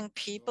by young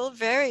people,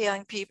 very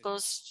young people,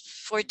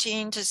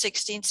 14 to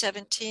 16,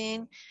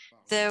 17.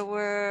 There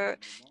were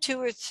 2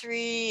 or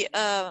 3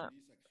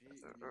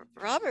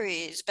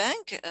 robberies,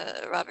 bank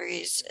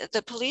robberies.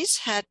 The police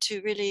had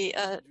to really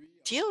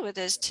deal with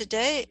this.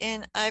 Today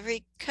in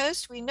Ivory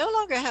Coast, we no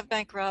longer have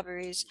bank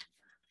robberies.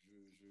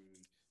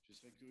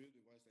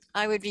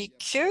 I would be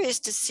curious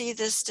to see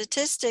the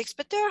statistics,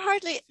 but there are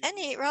hardly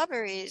any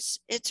robberies.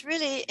 It's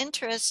really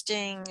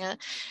interesting,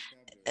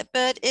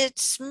 but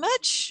it's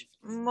much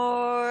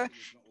more,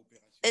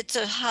 it's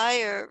a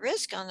higher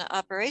risk on the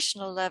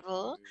operational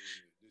level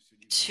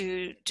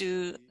to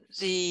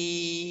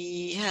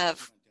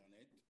have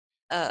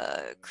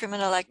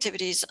criminal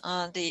activities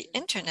on the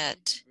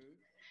internet.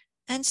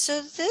 And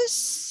so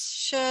this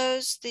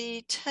shows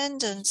the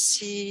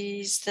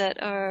tendencies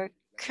that are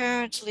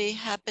currently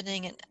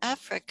happening in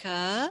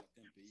Africa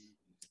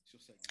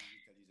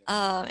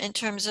in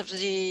terms of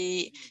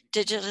the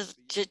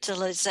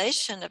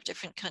digitalization of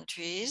different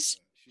countries.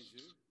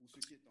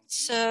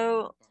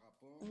 So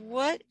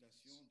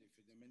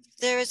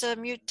there is a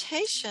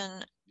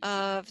mutation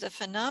of the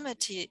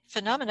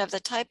phenomena of the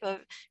type of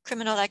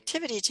criminal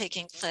activity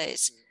taking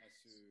place.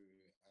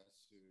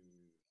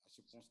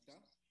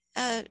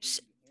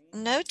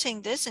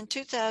 Noting this, in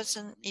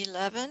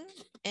 2011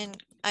 in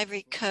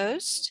Ivory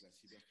Coast,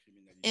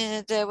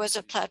 there was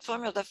a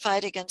platform of the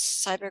fight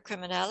against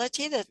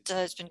cybercriminality that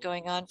has been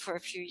going on for a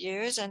few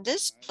years, and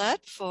this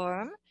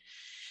platform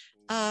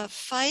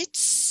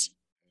fights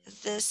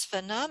this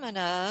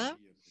phenomena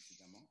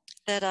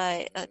that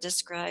I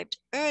described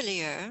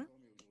earlier.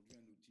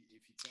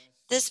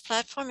 This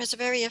platform is a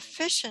very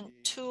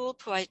efficient tool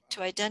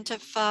to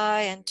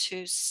identify and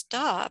to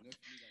stop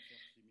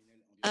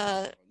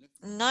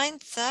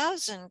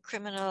 9,000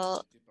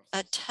 criminal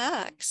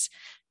attacks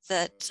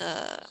that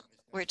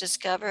were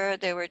discovered.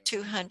 There were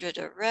 200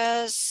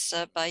 arrests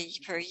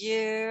per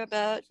year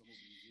about,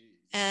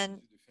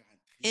 and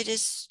it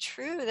is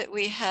true that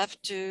we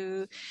have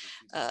to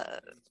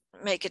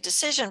make a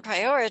decision,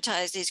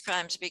 prioritize these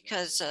crimes,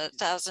 because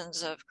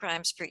thousands of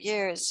crimes per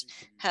year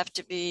have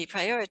to be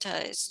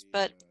prioritized.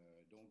 But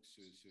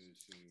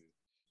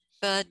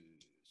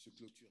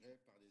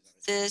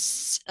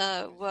this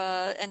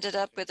ended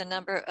up with a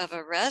number of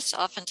arrests,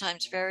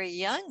 oftentimes very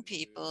young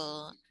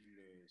people,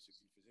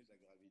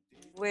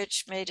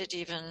 which made it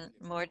even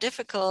more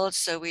difficult.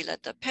 So we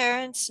let the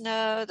parents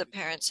know. The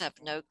parents have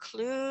no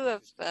clue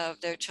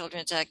of their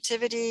children's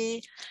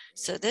activity.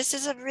 So this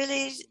is a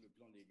really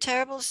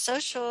terrible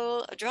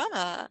social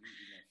drama.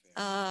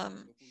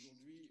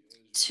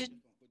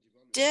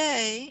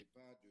 Today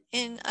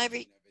in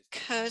Ivory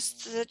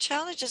Coast, the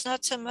challenge is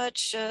not so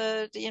much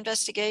the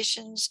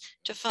investigations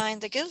to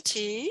find the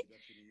guilty.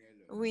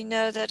 We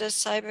know that a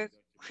cyber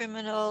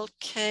criminal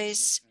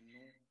case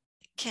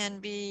can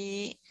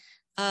be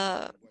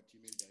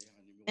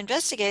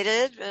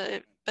investigated,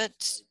 but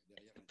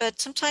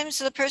sometimes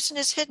the person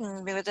is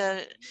hidden with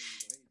a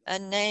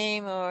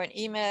name or an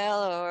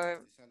email,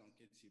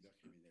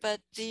 but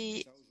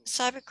the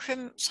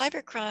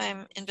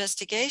cybercrime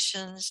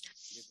investigations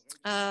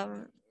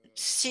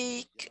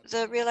seek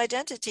the real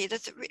identity.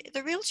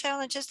 The real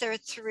challenge is there are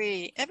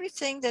three.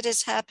 Everything that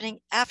is happening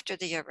after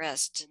the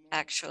arrest,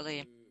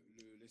 actually.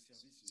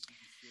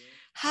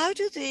 How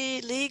do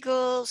the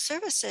legal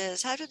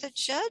services, how do the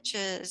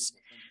judges,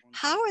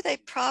 how are they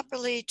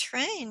properly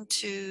trained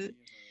to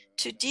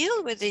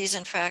deal with these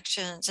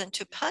infractions and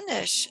to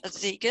punish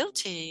the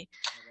guilty?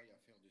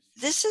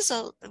 This is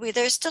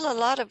there's still a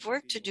lot of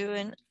work to do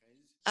in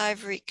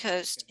Ivory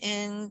Coast.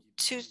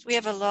 We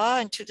have a law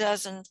in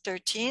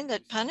 2013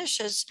 that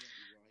punishes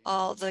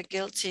all the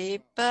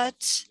guilty,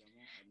 but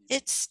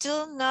it's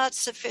still not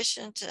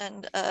sufficient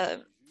and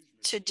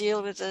to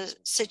deal with the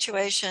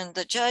situation.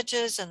 The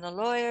judges and the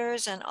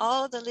lawyers and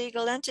all the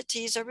legal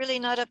entities are really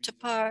not up to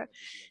par.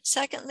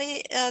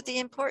 Secondly, the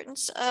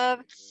importance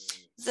of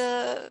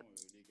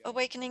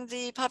awakening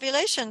the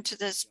population to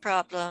this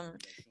problem,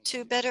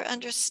 to better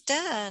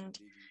understand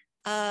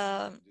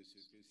the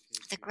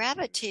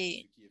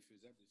gravity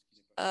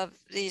of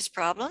these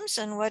problems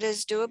and what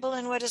is doable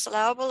and what is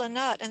allowable and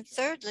not. And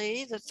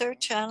thirdly, the third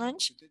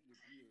challenge,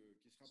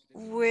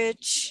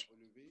 which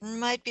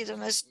might be the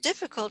most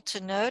difficult to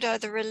note, are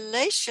the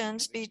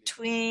relations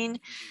between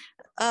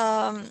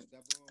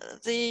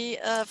the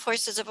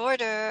forces of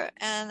order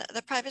and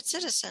the private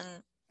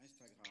citizen.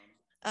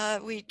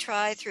 We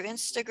try through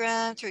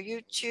Instagram, through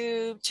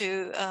YouTube,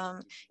 to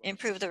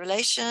improve the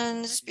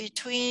relations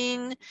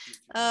between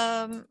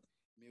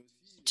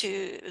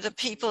to the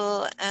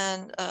people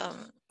and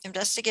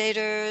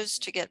investigators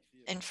to get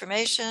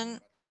information.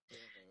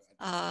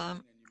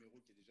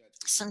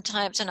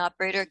 Sometimes an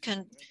operator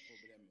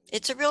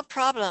it's a real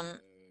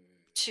problem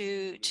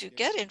to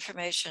get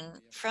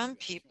information from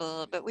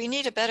people, but we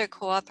need a better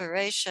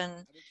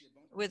cooperation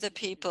with the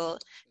people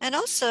and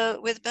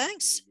also with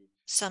banks.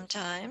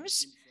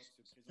 Sometimes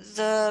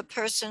the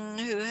person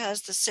who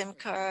has the SIM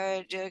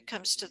card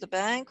comes to the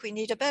bank. We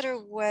need a better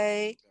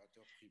way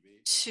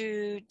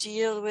to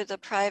deal with the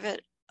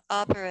private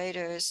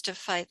operators to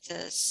fight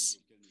this.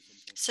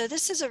 So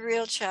this is a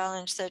real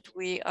challenge that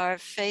we are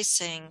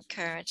facing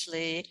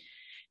currently,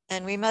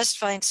 and we must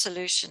find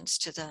solutions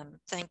to them.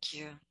 Thank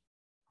you.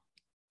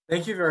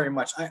 Thank you very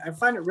much. I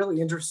find it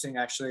really interesting,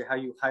 actually, how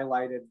you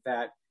highlighted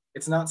that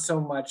it's not so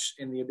much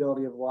in the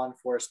ability of law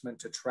enforcement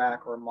to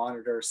track or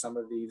monitor some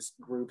of these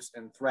groups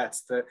and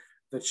threats.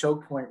 The the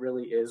choke point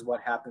really is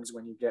what happens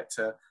when you get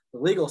to the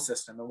legal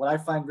system. And what I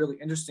find really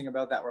interesting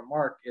about that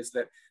remark is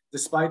that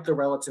despite the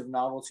relative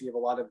novelty of a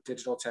lot of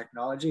digital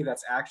technology,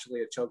 that's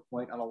actually a choke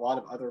point on a lot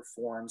of other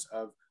forms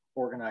of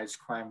organized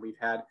crime. We've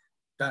had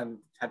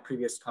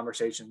previous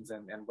conversations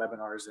and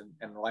webinars and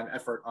an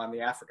effort on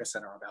the Africa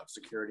Center about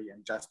security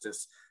and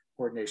justice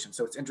coordination.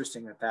 So it's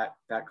interesting that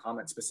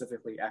comment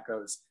specifically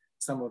echoes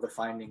some of the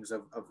findings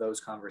of those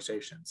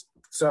conversations.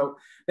 So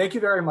thank you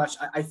very much.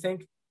 I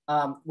think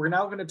we're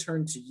now going to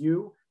turn to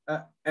you,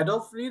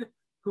 Edelfride,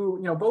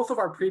 who, both of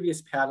our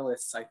previous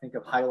panelists, I think,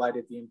 have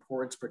highlighted the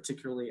importance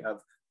particularly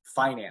of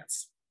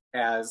finance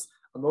as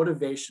a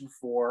motivation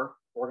for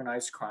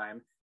organized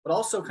crime, but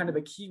also kind of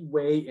a key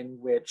way in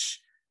which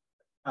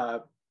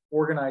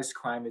organized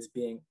crime is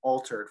being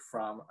altered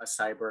from a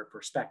cyber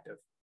perspective.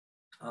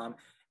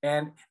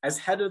 And as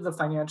head of the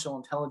Financial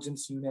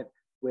Intelligence Unit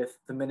with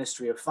the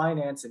Ministry of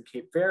Finance in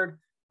Cape Verde,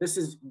 this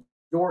is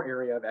your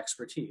area of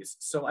expertise.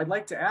 So I'd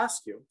like to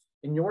ask you,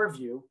 in your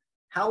view,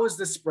 how is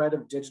the spread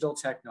of digital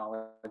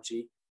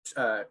technology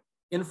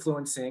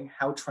influencing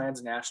how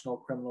transnational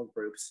criminal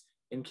groups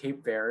in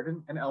Cape Verde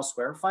and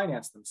elsewhere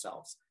finance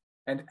themselves?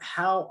 And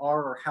how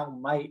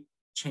might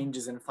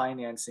changes in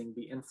financing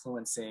be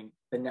influencing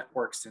the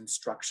networks and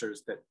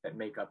structures that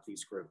make up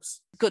these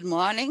groups? Good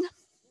morning.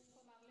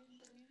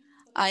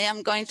 I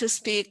am going to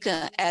speak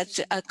at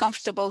a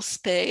comfortable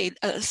speed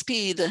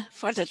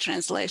for the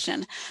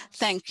translation.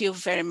 Thank you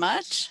very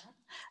much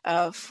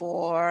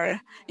for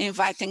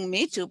inviting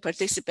me to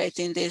participate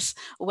in this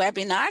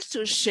webinar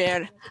to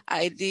share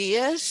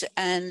ideas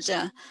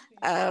and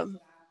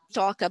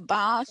talk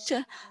about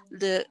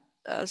the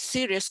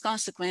serious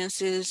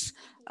consequences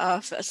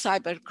of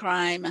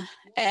cybercrime.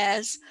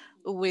 As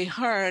we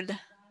heard,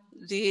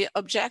 the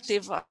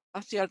objective of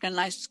the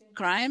organized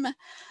crime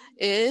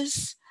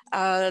is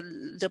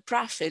the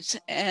profit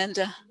and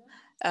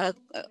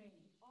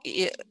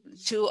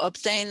to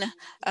obtain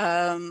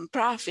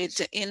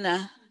profit in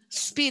a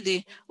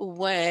speedy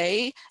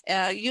way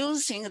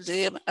using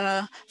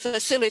the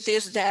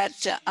facilities that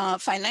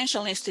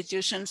financial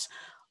institutions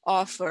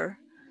offer.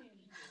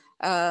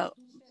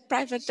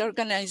 Private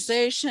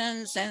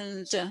organizations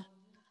and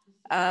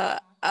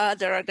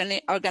other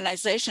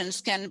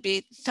organizations can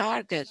be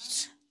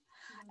targets,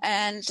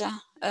 and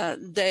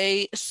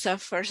they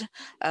suffer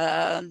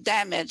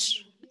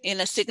damage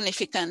in a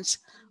significant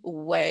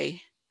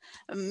way.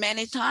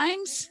 Many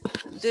times,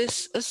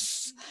 these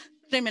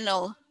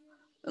criminal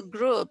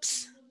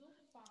groups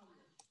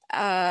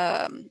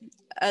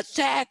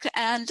attack,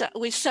 and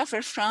we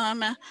suffer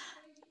from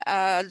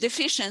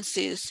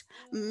deficiencies.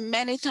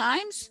 Many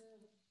times,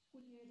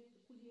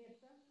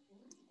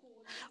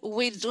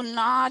 we do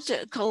not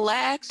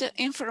collect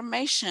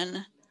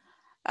information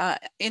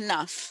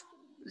enough.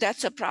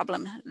 That's a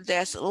problem.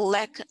 There's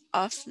lack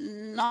of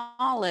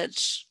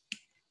knowledge.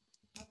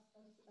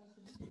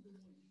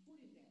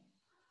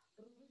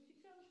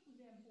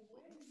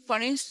 For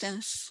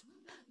instance,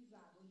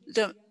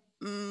 the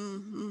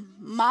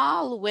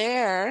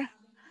malware,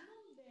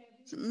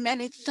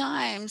 many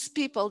times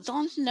people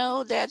don't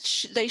know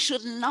that they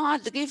should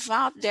not give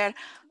out their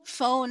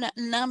phone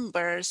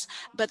numbers,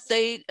 but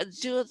they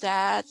do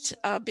that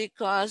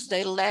because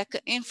they lack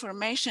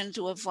information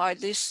to avoid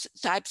these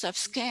types of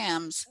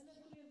scams.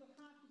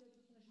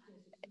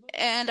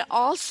 And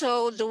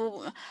also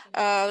the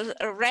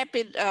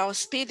rapid,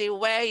 speedy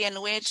way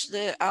in which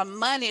the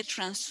money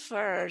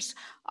transfers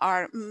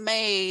are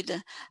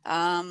made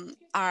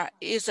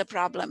is a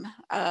problem.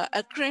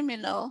 A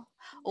criminal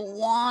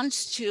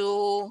wants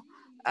to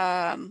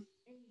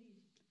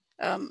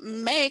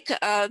make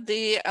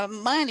the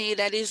money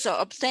that is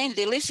obtained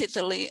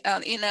illicitly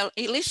in an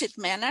illicit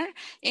manner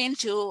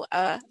into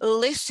a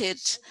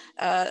licit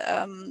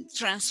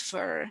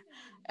transfer.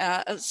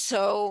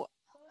 So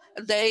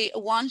they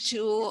want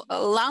to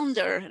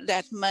launder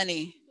that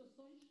money.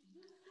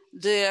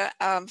 The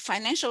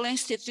financial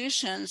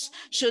institutions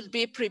should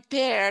be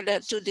prepared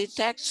to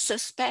detect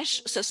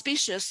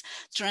suspicious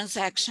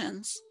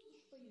transactions.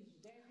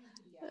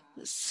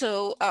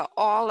 So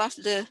all of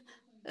the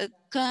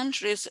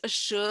countries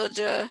should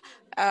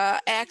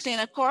act in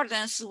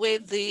accordance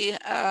with the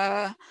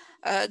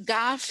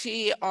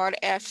GAFI or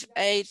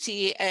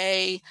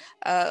FATA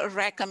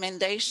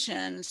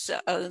recommendations.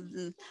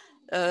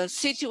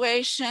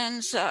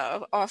 Situations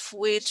of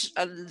which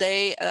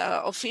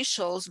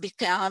officials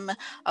become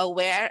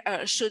aware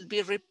should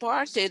be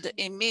reported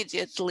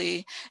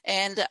immediately,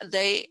 and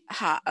the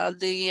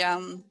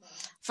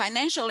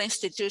financial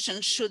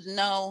institutions should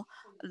know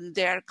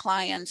their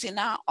clients. In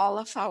all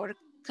of our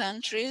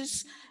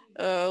countries,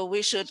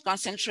 we should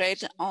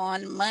concentrate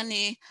on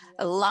money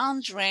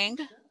laundering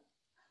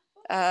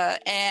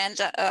and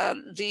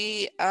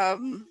the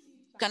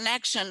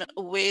connection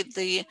with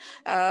the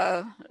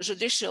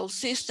judicial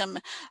system.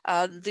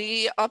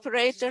 The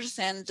operators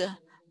and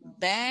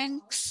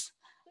banks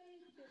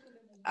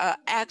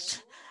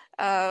act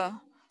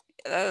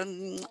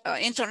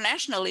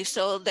internationally,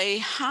 so they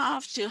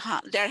have to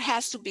there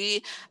has to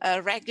be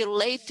a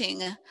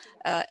regulating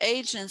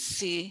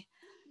agency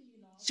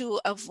to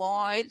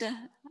avoid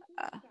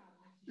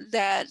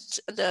that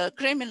the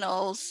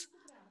criminals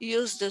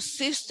use the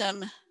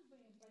system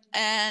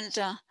and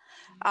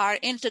are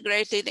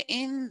integrated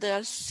in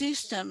the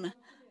system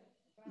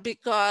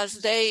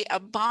because they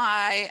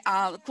buy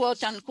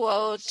quote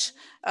unquote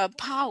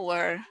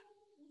power.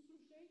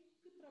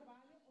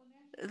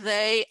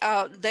 They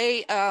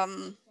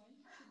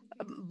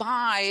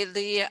buy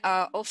the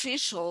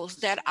officials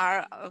that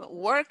are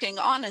working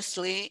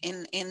honestly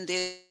in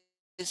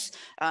these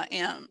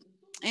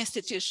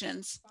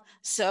institutions.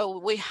 So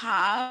we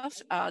have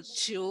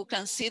to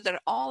consider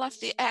all of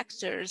the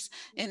actors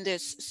in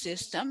this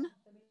system.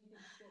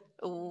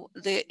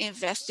 The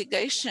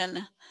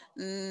investigation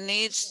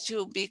needs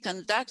to be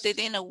conducted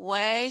in a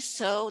way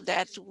so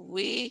that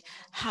we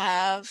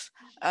have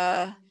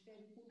an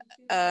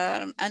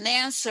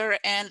answer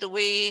and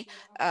we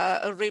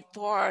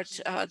report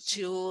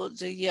to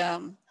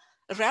the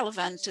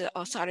relevant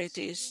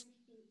authorities.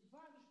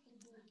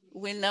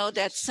 We know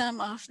that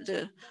some of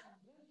the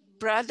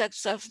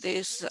products of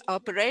these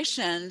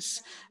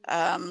operations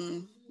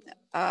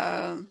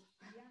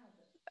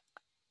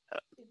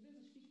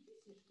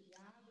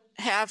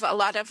have a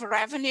lot of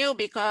revenue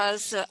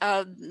because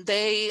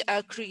they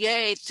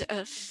create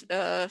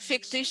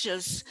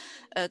fictitious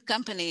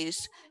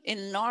companies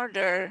in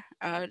order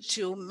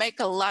to make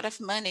a lot of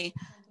money.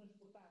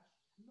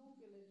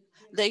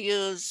 They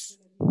use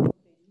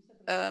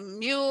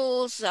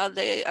mules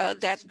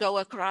that go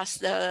across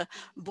the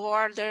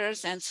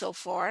borders and so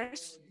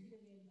forth.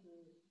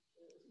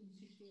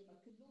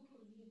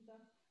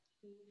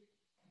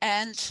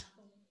 And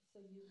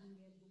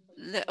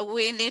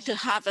we need to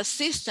have a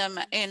system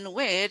in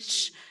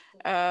which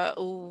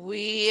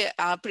we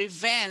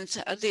prevent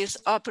these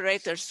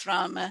operators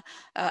from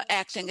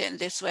acting in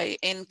this way.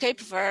 In Cape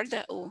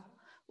Verde,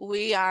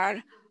 we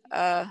are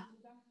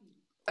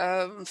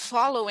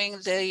following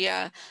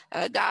the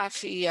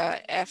GAFI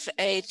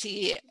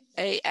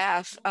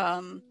FATAF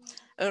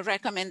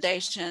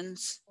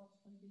recommendations.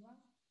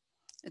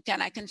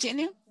 Can I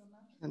continue?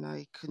 Can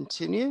I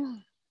continue,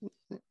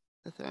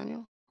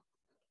 Nathaniel?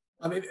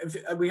 I mean, if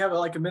we have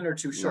like a minute or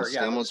two, sure. Nós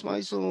temos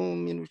mais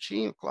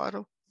minutinho,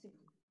 claro.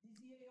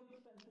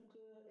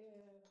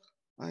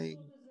 I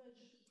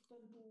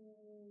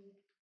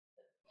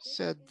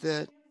said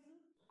that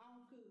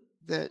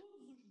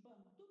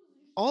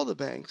all the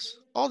banks,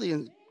 all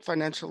the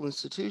financial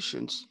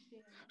institutions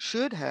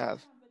should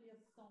have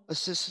a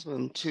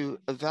system to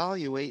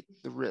evaluate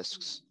the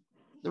risks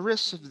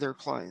of their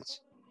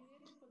clients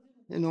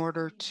in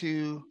order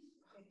to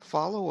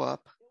follow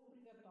up.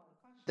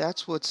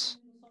 That's what's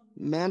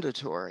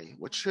mandatory,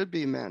 what should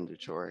be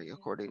mandatory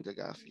according to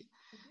GAFI.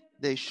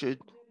 They should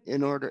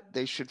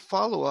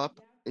follow up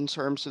in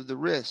terms of the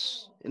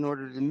risks in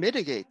order to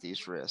mitigate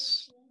these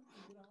risks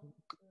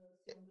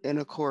in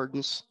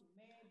accordance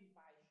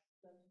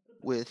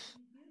with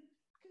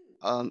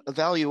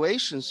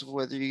evaluations of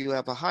whether you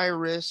have a high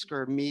risk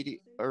or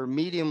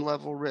medium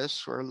level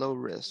risk or low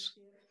risk.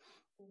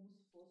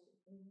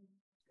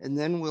 And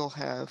then we'll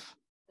have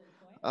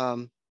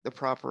the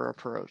proper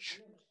approach.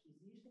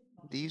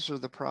 These are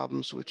the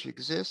problems which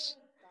exist,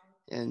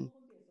 and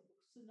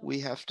we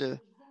have to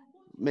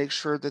make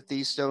sure that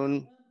these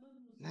don't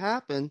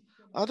happen.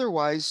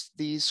 Otherwise,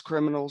 these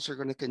criminals are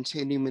going to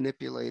continue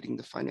manipulating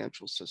the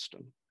financial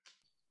system.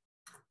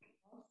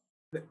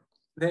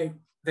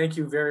 Thank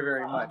you very,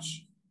 very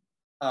much.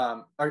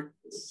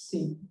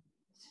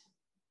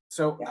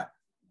 So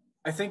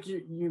I think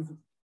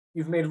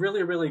you've made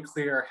really, really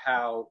clear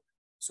how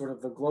sort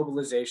of the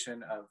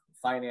globalization of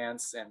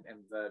finance and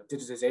the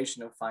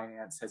digitization of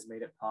finance has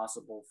made it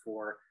possible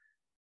for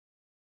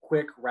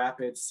quick,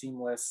 rapid,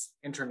 seamless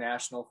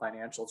international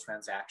financial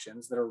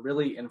transactions that are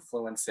really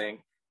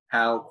influencing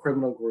how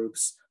criminal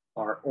groups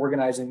are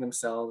organizing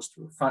themselves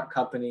through front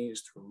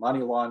companies, through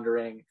money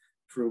laundering,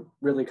 through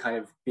really kind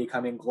of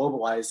becoming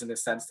globalized in the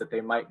sense that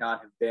they might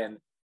not have been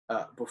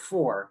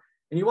before.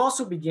 And you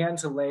also began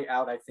to lay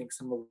out, I think,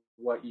 some of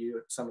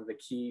the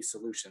key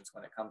solutions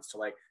when it comes to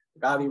like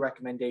GAVI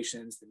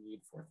recommendations, the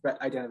need for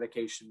threat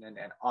identification and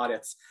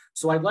audits.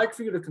 So I'd like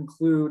for you to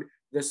conclude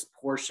this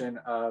portion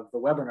of the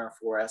webinar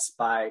for us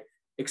by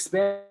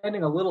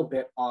expanding a little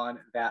bit on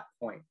that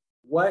point.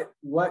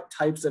 What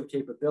types of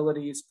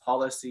capabilities,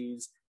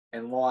 policies,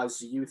 and laws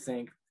do you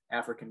think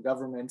African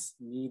governments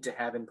need to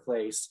have in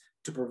place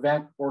to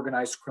prevent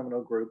organized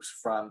criminal groups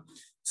from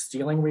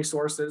stealing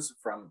resources,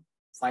 from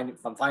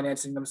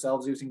financing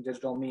themselves using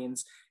digital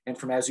means, and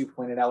from, as you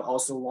pointed out,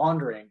 also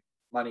laundering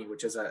money,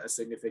 which is a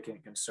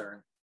significant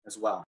concern as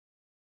well?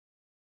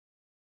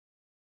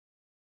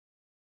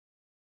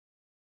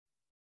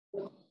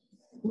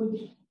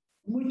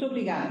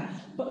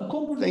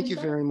 Thank you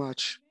very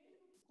much.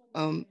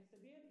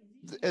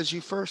 As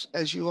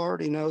you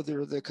already know,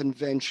 there are the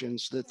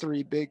conventions, the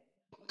three big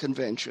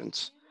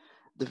conventions,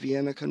 the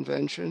Vienna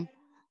Convention,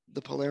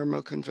 the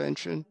Palermo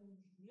Convention,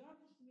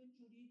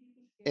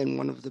 and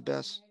one of the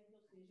best,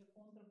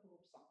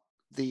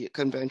 the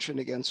Convention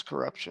Against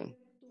Corruption.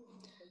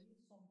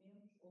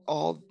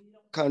 All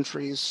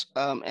countries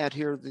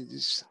adhere to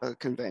these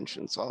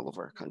conventions, all of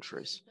our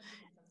countries.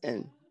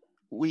 And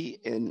we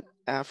in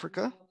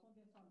Africa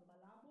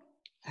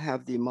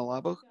have the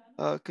Malabo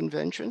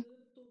Convention,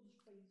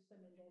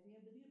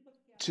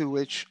 to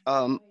which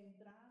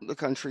the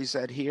countries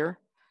adhere.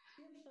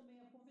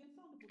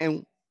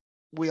 And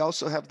we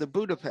also have the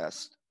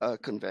Budapest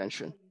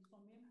Convention,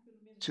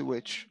 to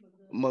which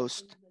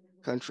most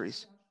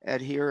countries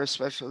adhere,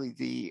 especially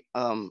the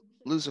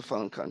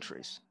Lusophone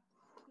countries.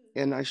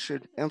 And I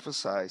should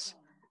emphasize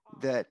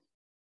that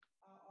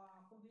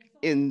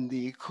in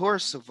the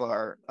course of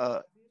our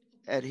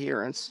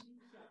adherence,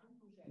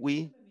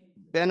 we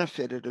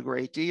benefited a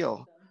great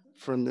deal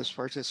from this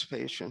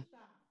participation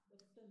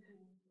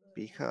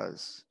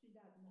because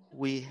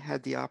we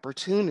had the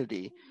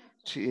opportunity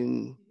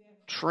to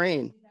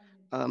train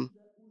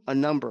a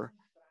number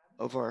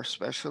of our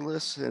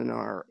specialists and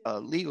our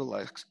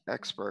legal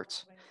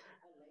experts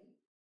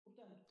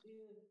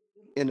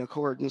in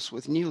accordance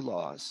with new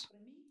laws.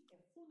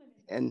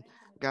 And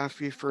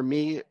Gafi, for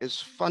me, is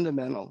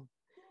fundamental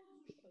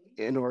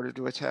in order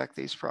to attack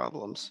these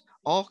problems.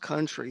 All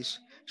countries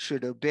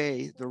should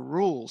obey the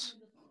rules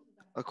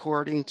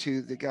according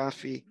to the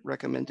Gafi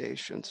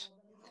recommendations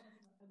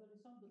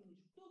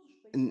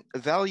and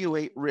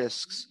evaluate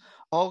risks.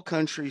 All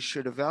countries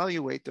should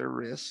evaluate their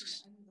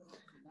risks.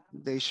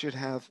 They should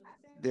have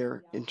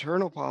their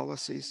internal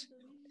policies,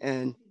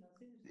 and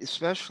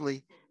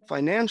especially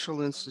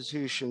financial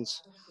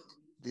institutions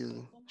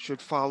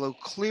should follow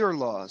clear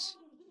laws.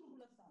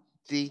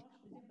 The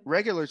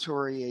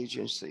regulatory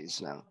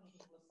agencies now,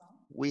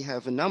 we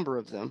have a number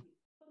of them,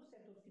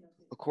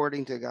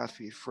 according to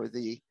Gafi, for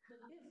the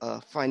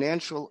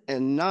financial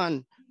and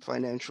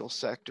non-financial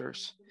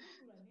sectors.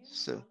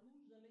 So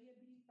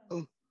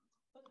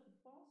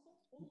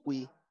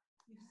we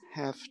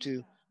have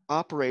to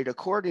operate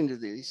according to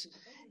these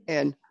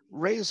and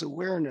raise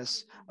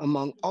awareness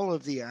among all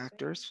of the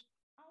actors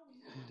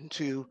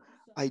to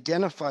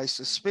identify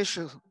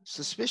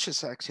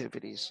suspicious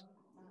activities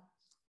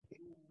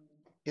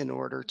in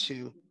order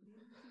to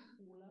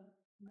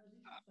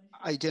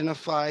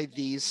identify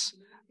these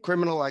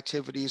criminal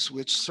activities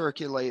which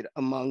circulate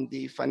among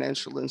the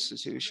financial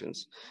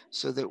institutions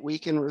so that we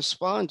can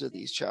respond to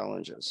these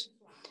challenges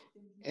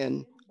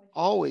and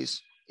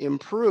always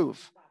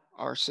improve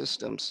our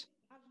systems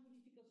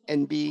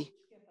and be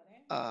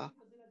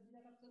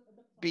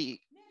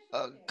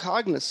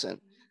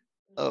cognizant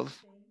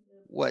of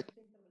what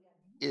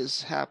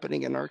is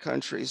happening in our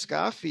countries.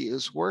 Gafi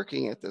is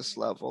working at this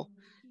level,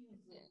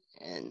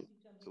 and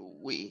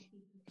we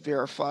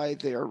verify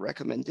their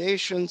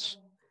recommendations.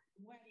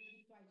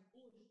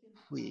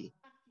 We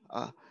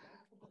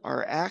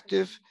are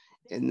active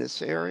in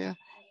this area,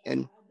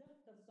 and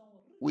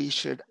we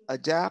should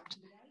adapt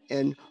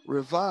and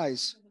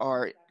revise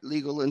our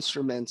legal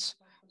instruments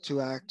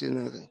to act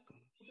in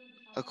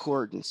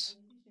accordance.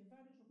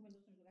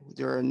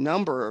 There are a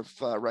number of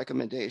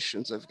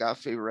recommendations, of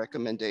Gafi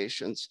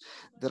recommendations,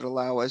 that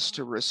allow us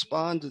to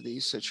respond to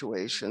these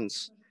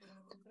situations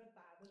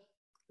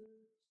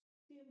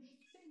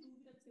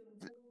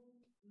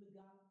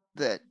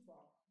that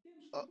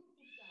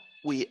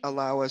we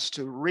allow us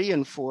to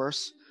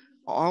reinforce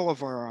all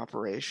of our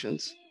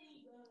operations.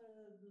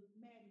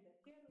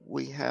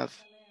 We have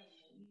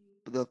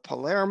the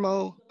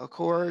Palermo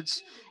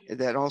Accords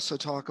that also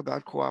talk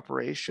about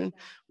cooperation.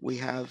 We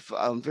have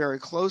very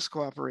close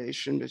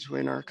cooperation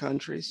between our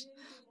countries,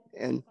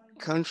 and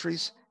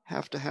countries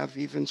have to have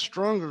even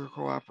stronger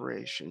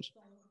cooperation.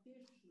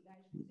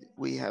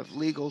 We have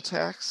legal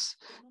texts.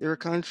 There are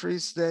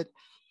countries that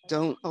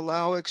don't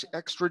allow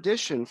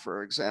extradition,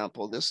 for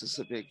example. This is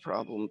a big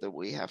problem that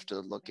we have to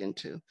look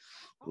into.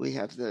 We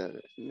have the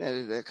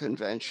Verde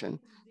Convention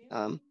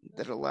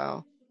that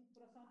allow.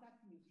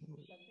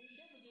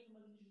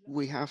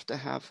 We have to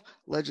have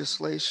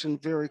legislation,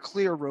 very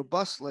clear,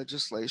 robust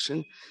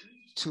legislation,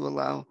 to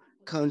allow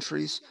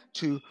countries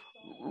to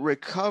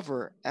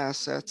recover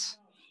assets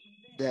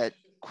that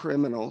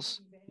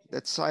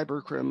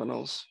cyber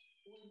criminals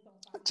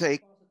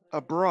take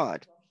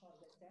abroad.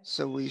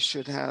 So we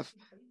should have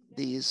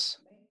these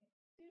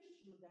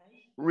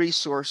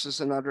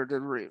resources in order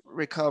to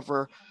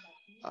recover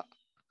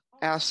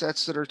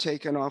assets that are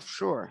taken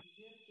offshore.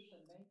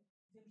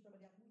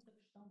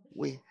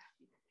 We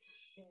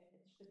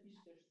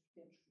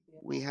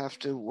have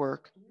to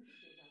work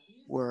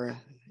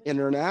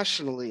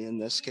internationally in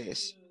this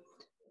case.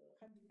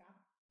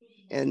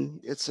 And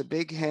it's a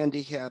big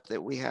handicap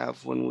that we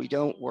have when we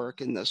don't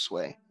work in this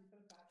way.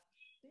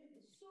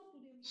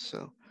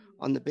 So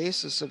on the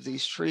basis of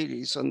these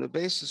treaties, on the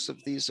basis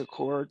of these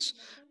accords,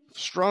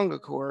 strong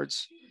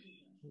accords,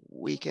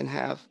 we can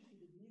have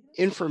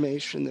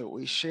information that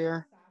we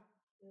share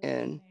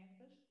and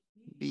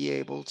be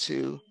able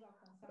to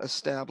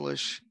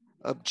establish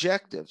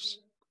objectives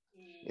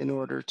in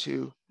order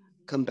to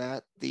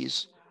combat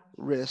these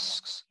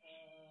risks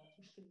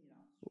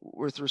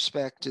with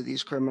respect to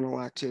these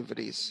criminal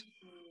activities.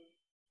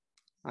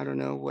 I don't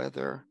know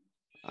whether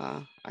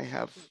I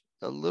have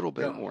a little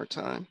bit more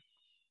time.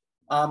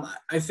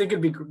 I think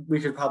we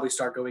could probably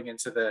start going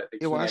into the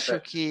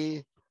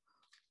Q&A.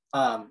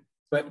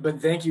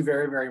 But thank you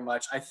very, very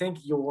much. I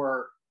think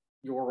your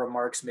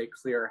remarks make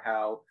clear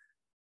how,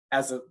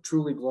 as a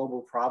truly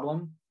global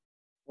problem,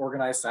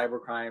 organized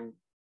cybercrime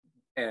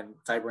and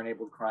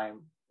cyber-enabled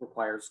crime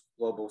requires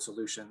global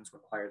solutions,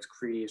 requires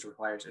treaties,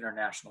 requires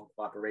international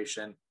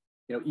cooperation.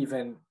 You know,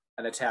 even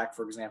an attack,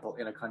 for example,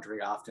 in a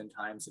country,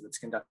 oftentimes, if it's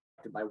conducted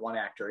by one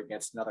actor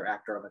against another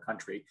actor of the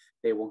country,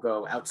 they will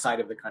go outside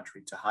of the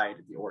country to hide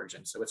the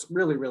origin. So it's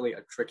really, really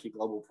a tricky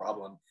global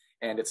problem.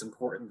 And it's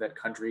important that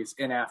countries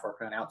in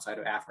Africa and outside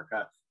of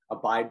Africa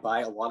abide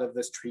by a lot of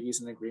the treaties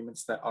and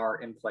agreements that are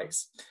in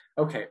place.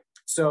 Okay,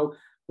 so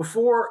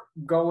before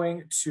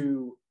going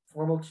to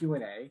formal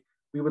Q&A,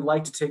 we would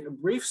like to take a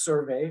brief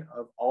survey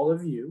of all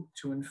of you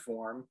to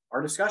inform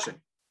our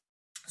discussion.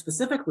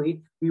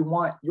 Specifically, we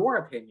want your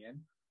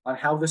opinion on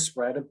how the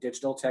spread of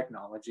digital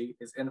technology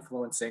is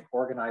influencing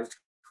organized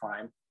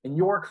crime in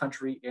your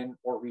country, in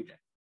or region.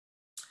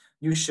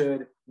 You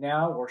should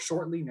now or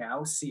shortly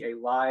now see a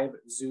live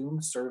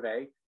Zoom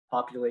survey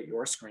populate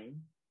your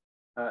screen.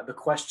 The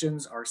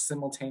questions are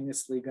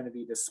simultaneously going to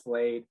be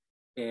displayed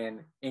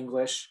in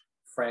English,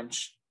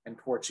 French, and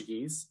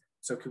Portuguese.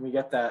 So can we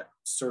get that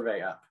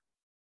survey up?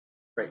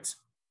 Great.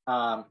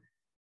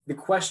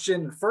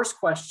 The first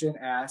question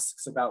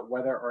asks about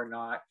whether or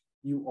not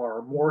you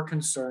are more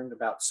concerned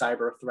about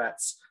cyber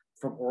threats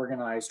from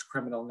organized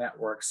criminal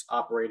networks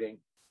operating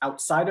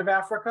outside of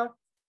Africa,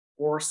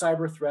 or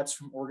cyber threats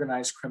from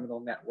organized criminal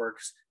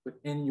networks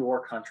within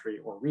your country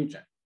or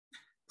region.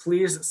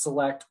 Please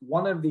select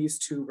one of these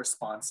two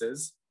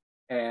responses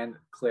and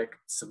click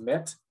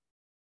submit.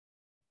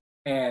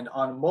 And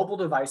on mobile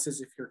devices,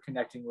 if you're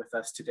connecting with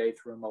us today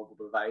through a mobile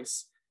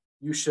device,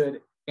 you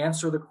should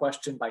answer the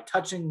question by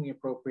touching the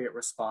appropriate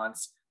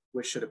response,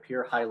 which should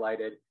appear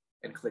highlighted,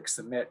 and click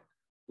submit.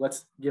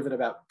 Let's give it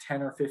about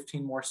 10 or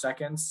 15 more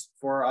seconds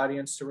for our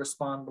audience to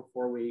respond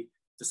before we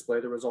display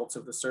the results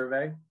of the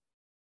survey.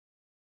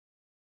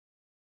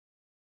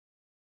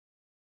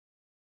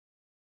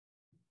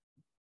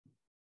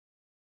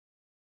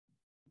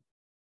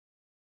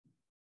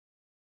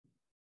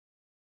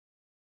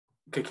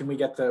 Okay, can we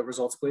get the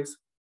results, please?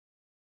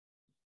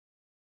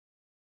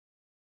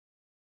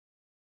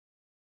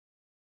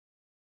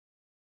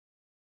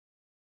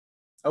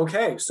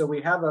 Okay, so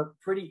we have a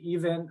pretty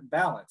even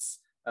balance.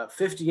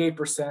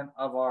 58%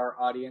 of our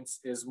audience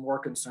is more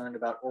concerned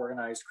about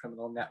organized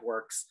criminal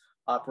networks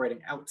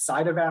operating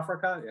outside of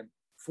Africa, and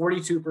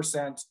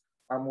 42%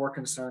 are more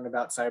concerned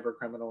about cyber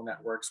criminal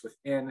networks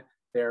within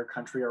their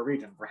country or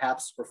region,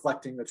 perhaps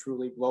reflecting the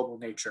truly global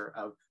nature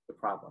of the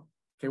problem.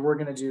 Okay, we're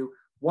going to do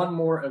one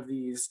more of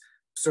these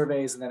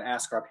surveys and then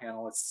ask our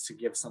panelists to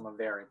give some of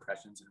their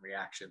impressions and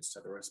reactions to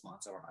the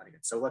response of our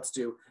audience. So let's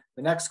do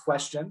the next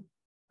question.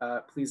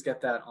 Please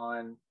get that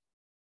on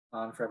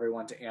for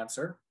everyone to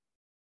answer.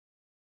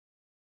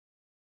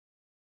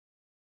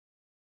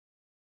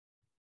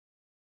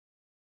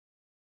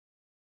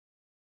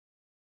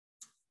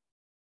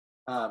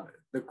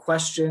 The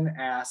question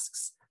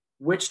asks,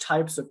 which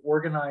types of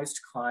organized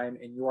crime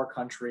in your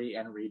country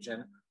and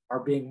region are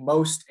being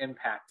most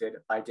impacted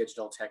by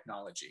digital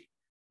technology?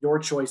 Your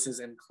choices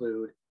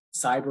include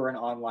cyber and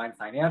online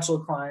financial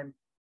crime,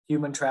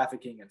 human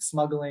trafficking and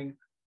smuggling,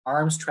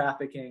 arms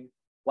trafficking,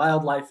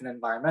 wildlife and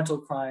environmental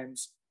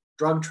crimes,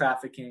 drug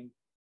trafficking,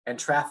 and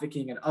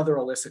trafficking in other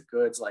illicit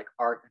goods like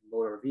art and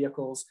motor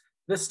vehicles.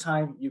 This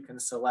time you can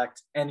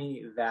select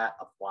any that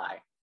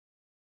apply.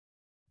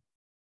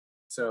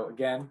 So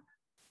again,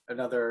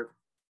 another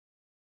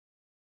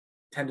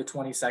 10 to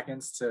 20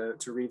 seconds to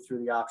read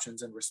through the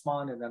options and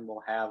respond, and then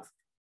we'll have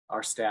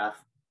our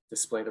staff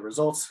display the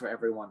results for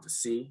everyone to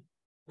see.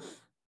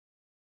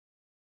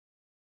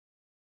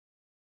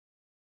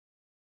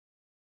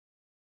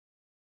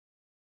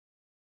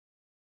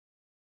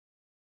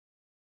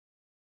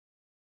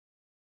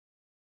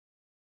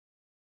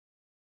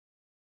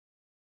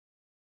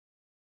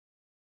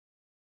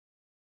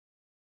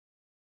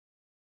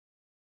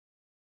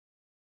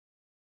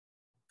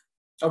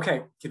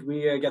 Okay, could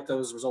we get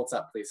those results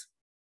up, please?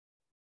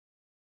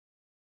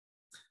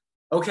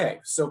 Okay,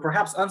 so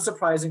perhaps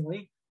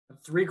unsurprisingly,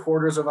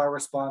 3/4 of our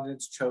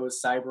respondents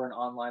chose cyber and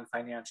online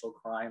financial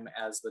crime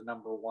as the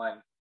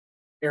number-1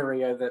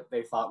 area that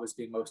they thought was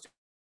being most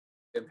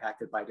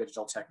impacted by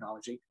digital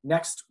technology.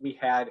 Next, we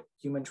had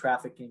human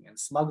trafficking and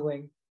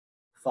smuggling,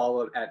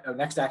 followed at,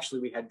 next actually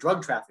we had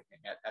drug trafficking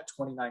at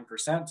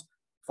 29%,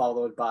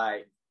 followed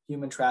by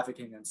human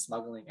trafficking and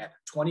smuggling at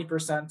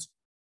 20%,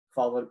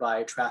 followed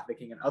by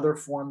trafficking and other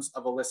forms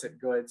of illicit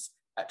goods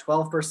at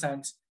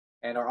 12%.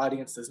 And our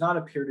audience does not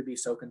appear to be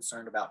so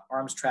concerned about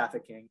arms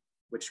trafficking,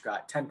 which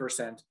got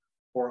 10%,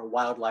 or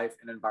wildlife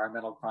and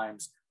environmental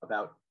crimes,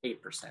 about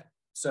 8%.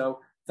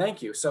 So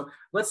thank you. So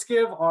let's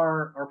give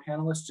our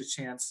panelists a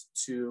chance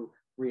to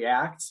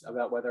react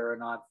about whether or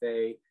not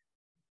they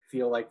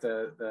feel like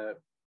the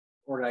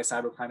organized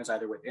cybercrime is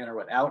either within or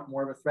without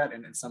more of a threat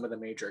in some of the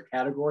major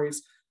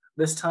categories.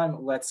 This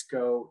time, let's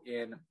go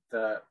in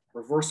the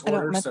reverse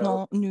order.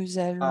 So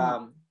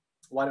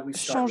why don't we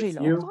start with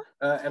you,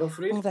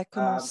 Edelfride? On va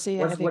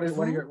commencer avec what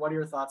vous. are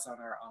your thoughts on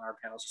our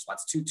panel's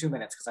response? Two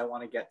minutes, because I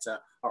want to get to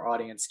our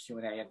audience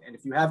Q&A. And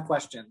if you have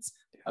questions,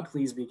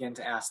 please begin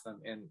to ask them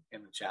in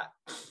the chat.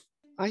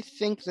 I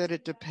think that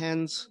it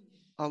depends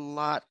a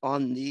lot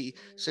on the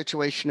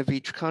situation of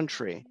each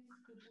country.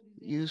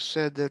 You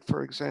said that,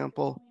 for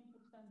example,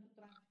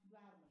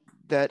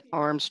 that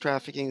arms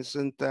trafficking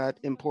isn't that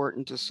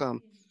important to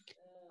some.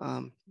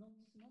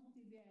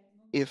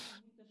 If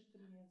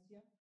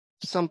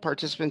some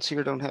participants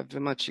here don't have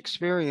much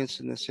experience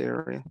in this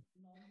area,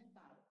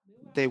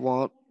 they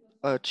won't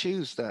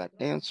choose that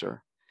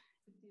answer.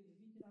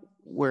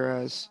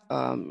 Whereas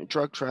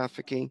drug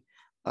trafficking,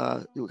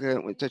 to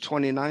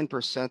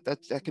 29%,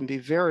 that can be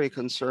very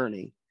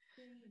concerning.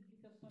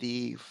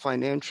 The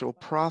financial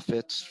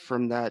profits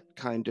from that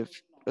kind of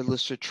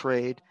illicit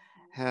trade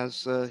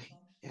has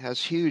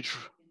huge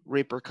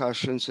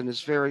repercussions and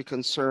is very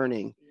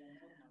concerning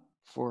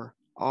for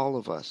all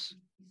of us.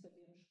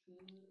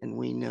 And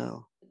we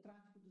know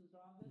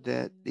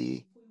that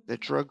the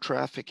drug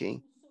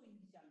trafficking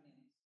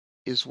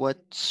is what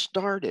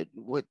started,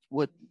 what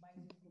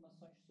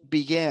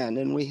began,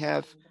 and we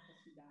have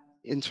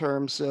in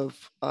terms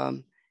of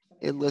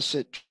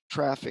illicit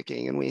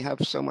trafficking, and we have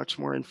so much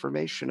more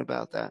information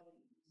about that.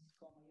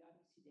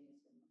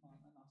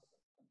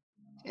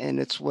 And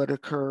it's what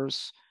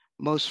occurs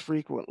most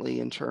frequently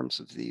in terms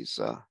of these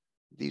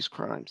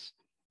crimes.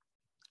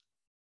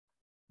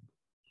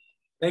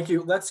 Thank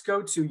you. Let's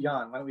go to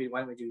Yann. Why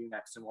don't we do you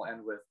next, and we'll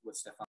end with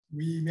Stéphane.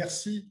 Oui,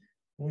 merci.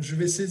 Bon, je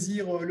vais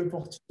saisir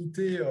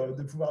l'opportunité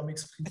de pouvoir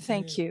m'exprimer.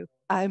 Thank you.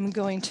 I'm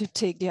going to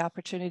take the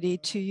opportunity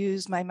to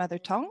use my mother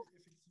tongue.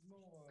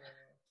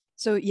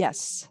 So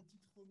yes,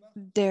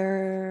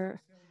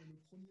 there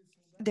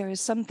is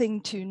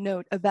something to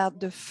note about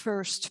the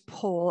first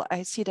poll.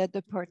 I see that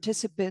the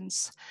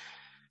participants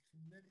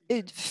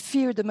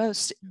fear the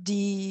most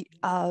the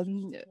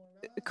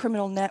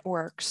criminal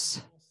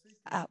networks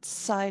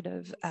outside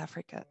of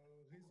Africa.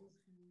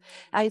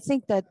 I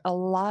think that a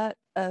lot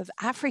of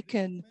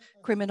African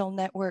criminal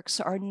networks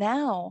are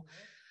now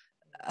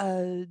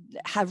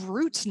have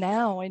roots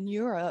now in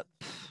Europe,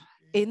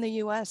 in the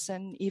US,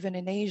 and even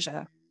in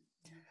Asia.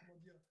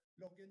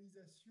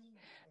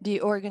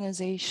 The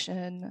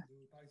organization,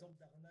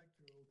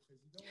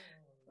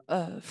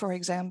 for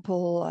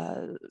example,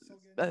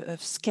 of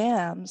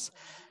scams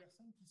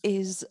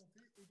is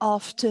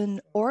often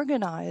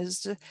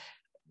organized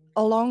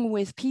along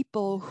with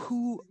people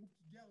who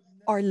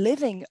are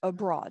living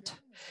abroad.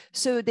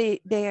 So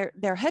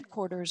their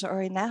headquarters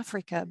are in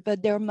Africa,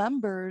 but their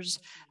members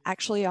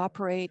actually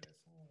operate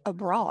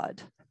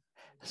abroad.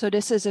 So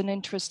this is an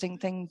interesting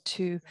thing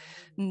to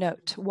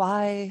note.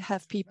 Why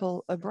have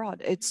people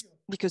abroad? It's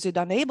because it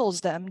enables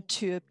them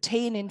to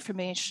obtain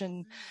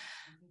information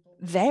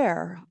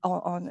there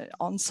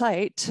on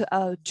site,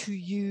 to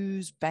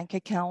use bank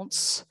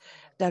accounts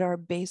that are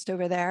based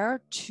over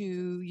there,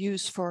 to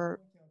use for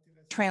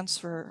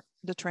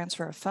the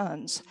transfer of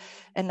funds.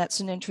 And that's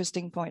an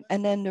interesting point.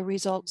 And then the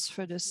results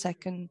for the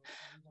second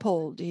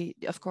poll,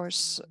 of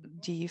course,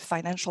 the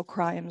financial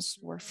crimes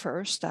were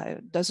first.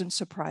 It doesn't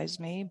surprise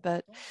me,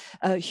 but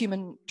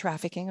human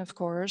trafficking, of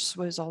course,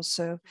 was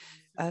also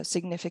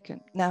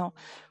significant. Now,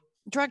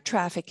 drug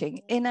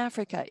trafficking in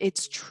Africa,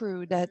 it's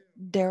true that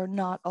there are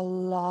not a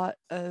lot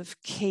of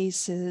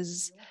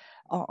cases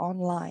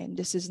online.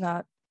 This is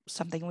not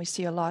something we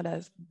see a lot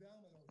of.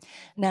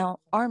 Now,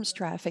 arms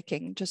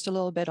trafficking, just a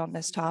little bit on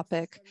this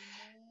topic.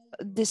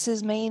 This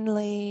is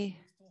mainly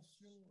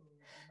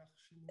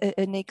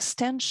an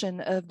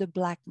extension of the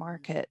black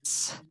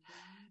markets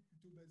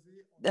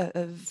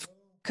of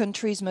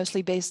countries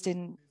mostly based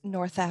in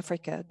North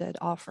Africa that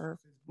offer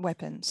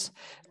weapons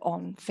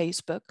on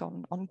Facebook,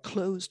 on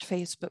closed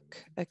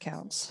Facebook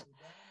accounts.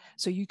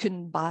 So you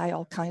can buy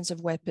all kinds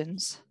of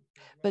weapons.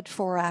 But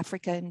for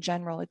Africa in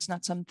general, it's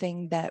not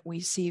something that we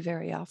see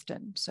very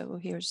often. So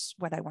here's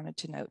what I wanted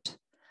to note.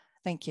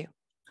 Thank you.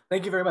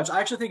 Thank you very much. I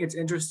actually think it's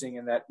interesting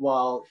in that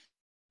while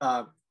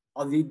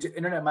the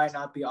internet might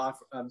not be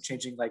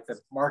changing like the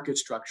market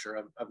structure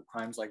of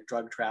crimes like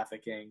drug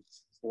trafficking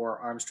or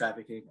arms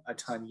trafficking a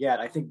ton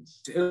yet, I think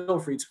to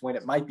Edelfride's point,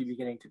 it might be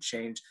beginning to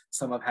change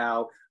some of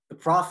how the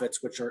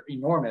profits, which are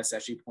enormous,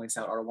 as she points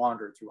out, are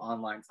laundered through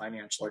online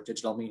financial or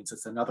digital means.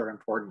 It's another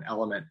important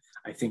element,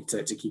 I think,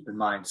 to keep in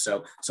mind.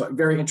 So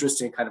very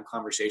interesting kind of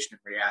conversation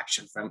and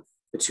reaction from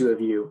the two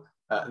of you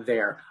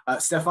there.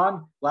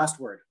 Stéphane, last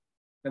word,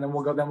 and then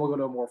we'll go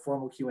to a more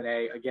formal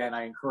Q&A. Again,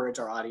 I encourage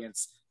our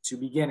audience to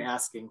begin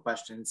asking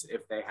questions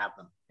if they have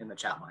them in the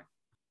chat line.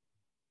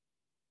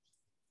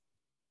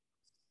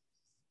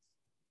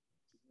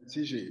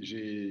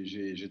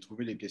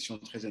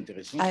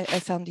 I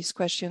found these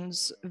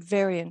questions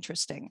very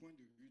interesting.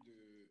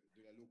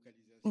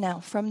 Now,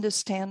 from the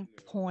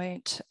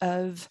standpoint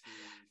of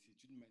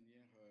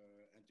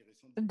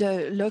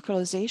the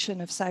localization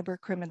of cyber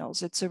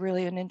criminals, it's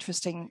really an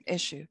interesting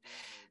issue.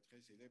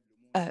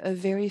 A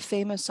very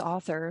famous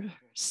author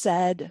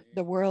said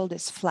the world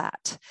is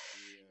flat.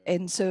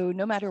 And so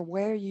no matter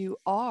where you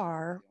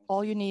are,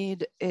 all you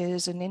need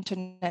is an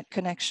internet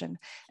connection.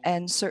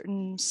 And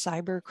certain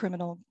cyber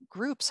criminal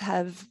groups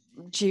have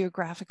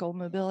geographical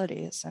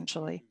mobility,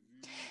 essentially.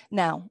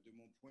 Now,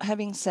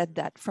 having said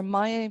that, from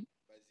my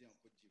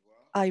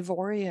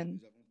Ivorian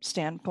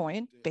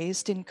standpoint,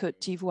 based in Côte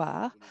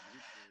d'Ivoire,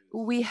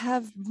 we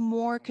have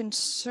more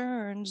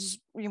concerns,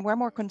 we're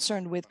more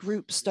concerned with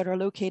groups that are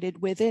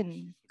located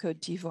within Côte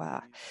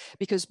d'Ivoire,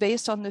 because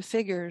based on the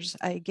figures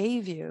I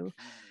gave you,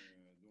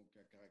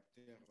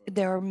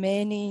 there are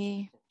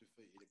many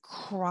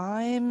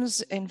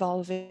crimes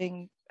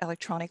involving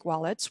electronic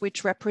wallets,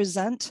 which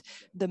represent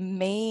the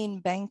main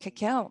bank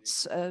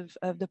accounts of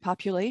the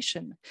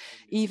population,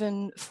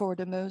 even for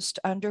the most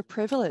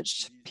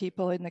underprivileged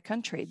people in the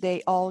country.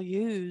 They all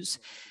use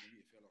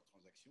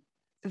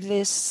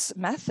this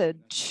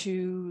method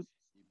to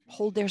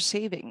hold their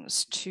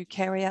savings, to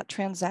carry out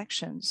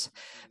transactions.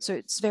 So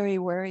it's very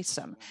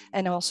worrisome.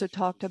 And I also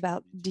talked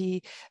about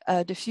the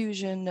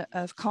diffusion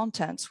of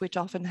contents, which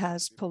often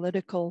has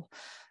political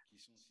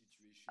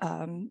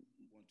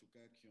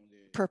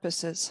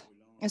purposes.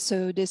 And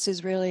so this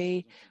is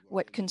really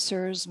what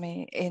concerns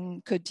me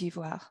in Côte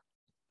d'Ivoire.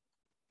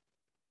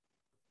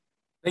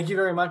 Thank you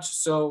very much.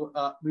 So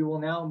we will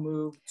now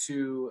move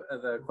to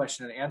the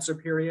question and answer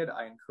period.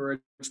 I encourage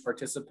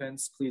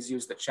participants, please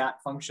use the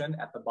chat function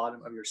at the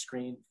bottom of your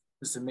screen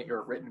to submit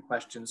your written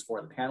questions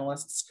for the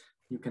panelists.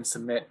 You can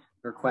submit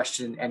your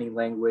question in any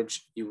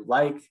language you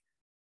like.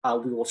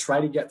 We will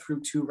try to get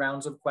through 2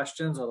 rounds of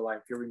questions, although I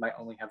fear we might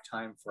only have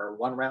time for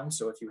 1 round.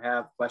 So if you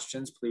have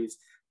questions, please,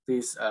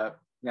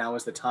 now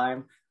is the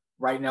time.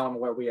 Right now, I'm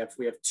aware we have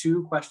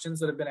 2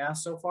 questions that have been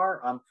asked so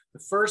far. The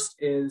first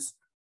is,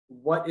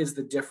 what is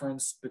the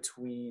difference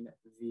between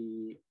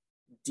the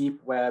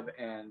deep web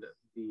and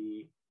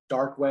the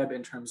dark web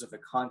in terms of the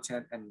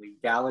content and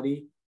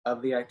legality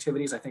of the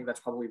activities? I think that's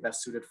probably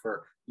best suited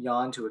for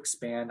Yann to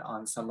expand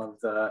on some of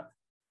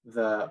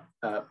the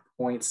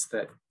points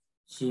that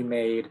he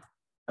made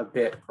a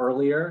bit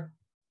earlier.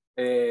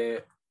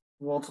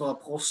 Votre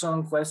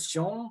prochaine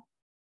question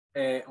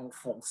est en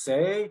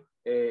français.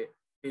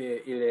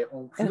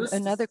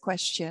 Another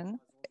question.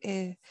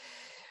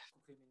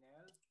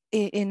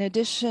 In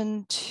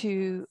addition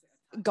to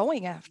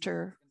going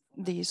after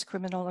these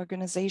criminal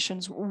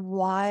organizations,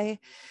 why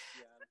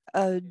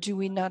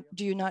do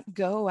you not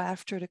go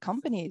after the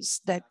companies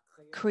that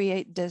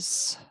create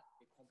this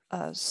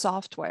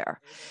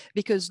software?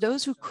 Because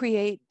those who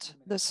create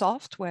the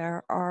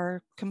software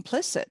are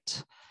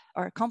complicit,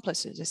 are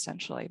accomplices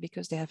essentially,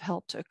 because they have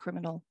helped a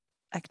criminal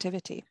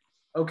activity.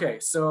 Okay,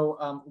 so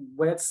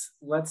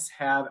let's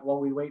have, while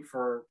we wait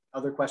for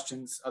other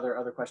questions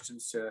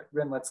to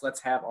Rin,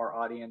 let's have our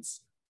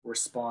audience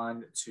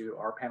respond to,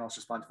 our panelists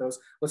respond to those.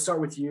 Let's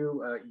start with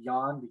you,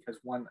 Yann, because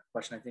one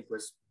question I think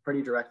was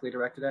pretty directly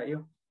directed at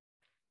you.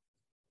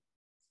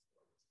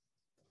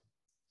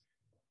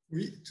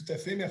 Oui, tout à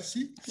fait,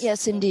 merci.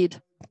 Yes,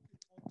 indeed.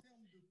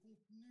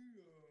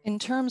 In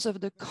terms of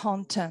the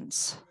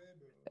contents,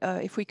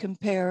 if we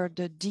compare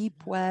the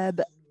deep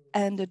web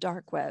and the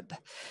dark web.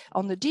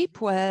 On the deep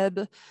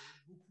web,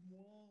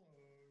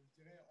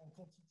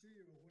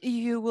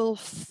 you will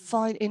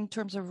find, in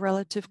terms of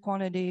relative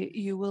quantity,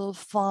 you will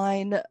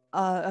find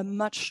a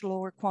much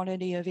lower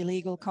quantity of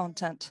illegal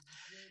content,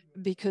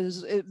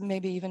 because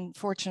maybe even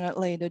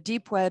fortunately, the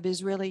deep web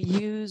is really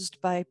used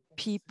by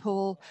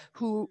people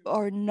who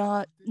are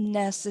not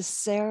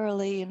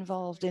necessarily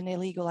involved in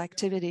illegal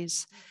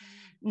activities.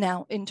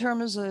 Now, in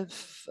terms of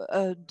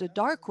the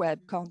dark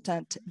web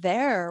content,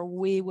 there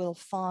we will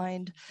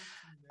find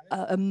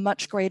a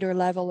much greater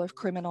level of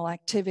criminal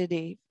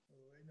activity.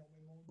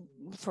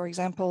 For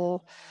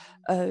example,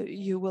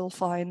 you will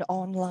find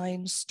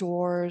online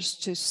stores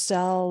to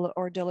sell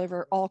or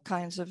deliver all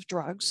kinds of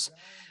drugs.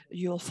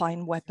 You'll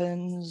find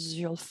weapons,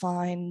 you'll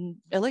find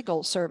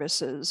illegal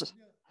services.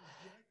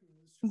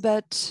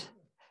 But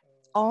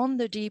on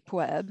the deep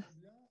web,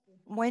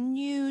 when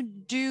you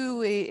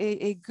do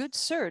a good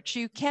search,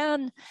 you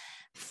can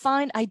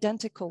find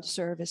identical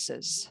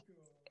services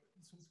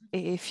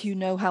if you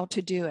know how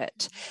to do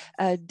it.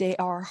 They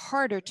are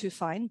harder to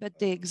find, but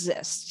they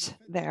exist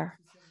there.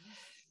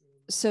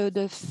 So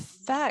the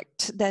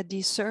fact that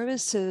these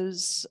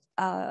services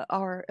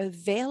are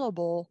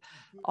available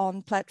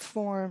on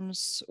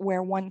platforms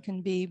where one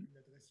can be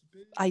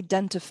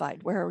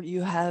identified, where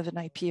you have an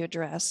IP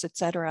address,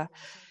 etc.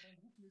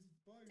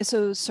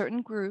 So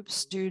certain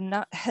groups do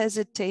not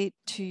hesitate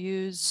to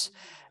use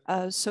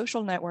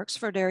social networks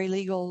for their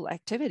illegal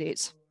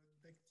activities.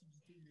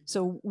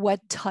 So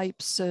what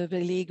types of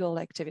illegal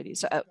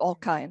activities? All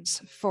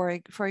kinds.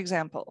 For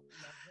example,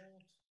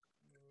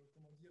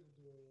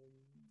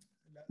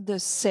 the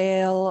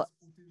sale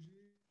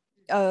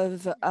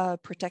of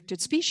protected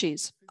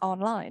species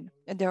online.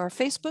 And there are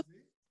Facebook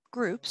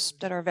groups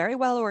that are very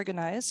well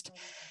organized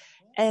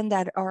and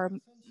that are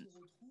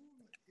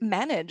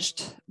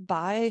managed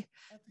by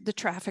the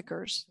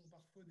traffickers.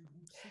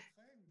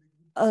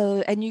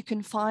 and you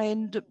can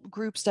find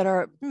groups that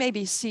are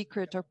maybe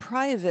secret or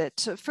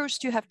private.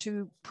 First, you have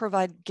to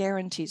provide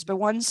guarantees, but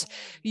once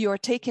you are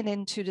taken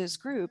into this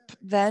group,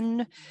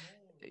 then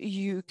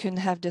you can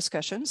have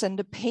discussions and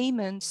the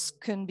payments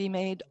can be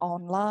made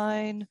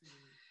online.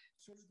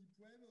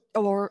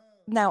 Or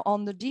now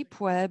on the deep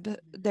web,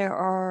 there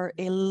are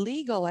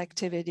illegal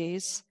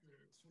activities,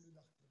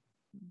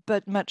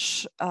 but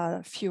much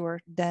fewer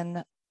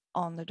than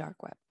on the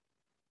dark web.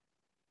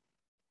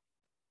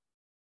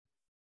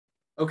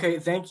 Okay,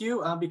 thank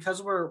you.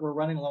 Because we're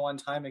running low on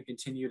time and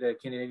continue to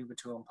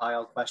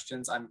compile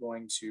questions, I'm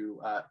going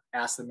to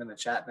ask them in the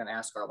chat, then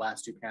ask our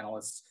last two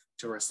panelists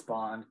to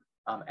respond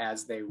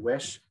as they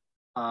wish.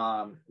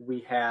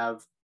 We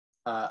have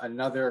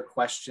another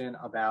question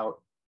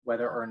about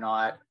whether or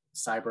not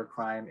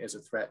cybercrime is a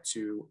threat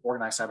to,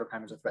 organized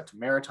cybercrime is a threat to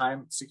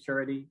maritime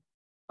security.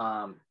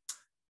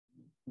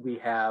 We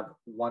have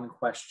one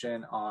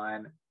question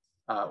on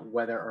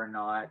whether or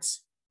not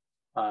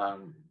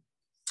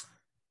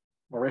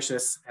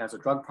Mauritius has a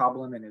drug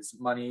problem and is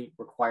money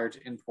required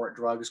to import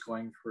drugs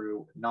going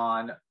through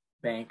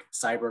non-bank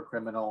cyber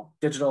criminal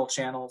digital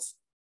channels.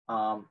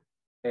 And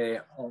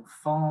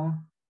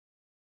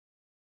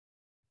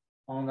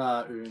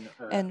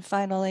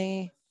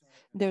finally,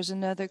 there's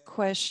another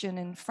question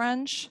in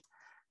French.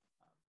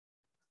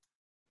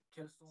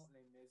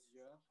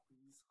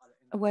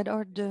 What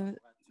are the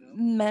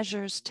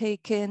measures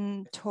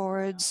taken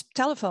towards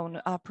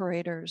telephone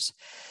operators?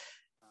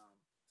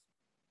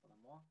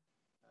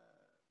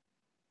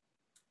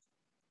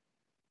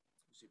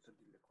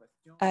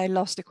 I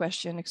lost the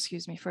question,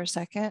 excuse me for a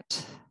second.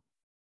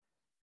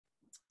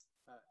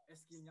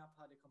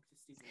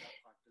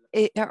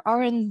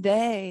 Aren't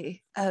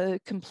they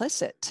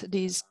complicit,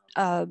 these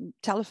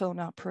telephone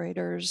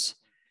operators?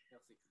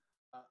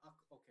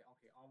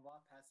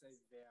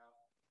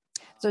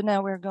 So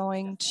now we're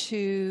going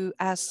to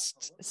ask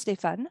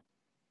Stéphane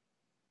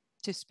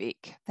to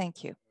speak.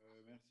 Thank you.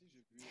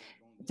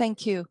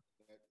 Thank you.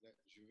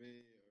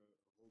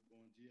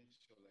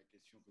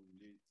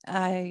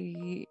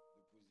 I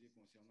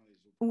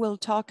will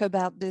talk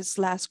about this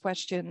last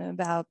question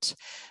about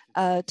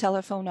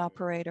telephone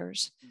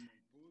operators.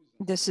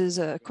 This is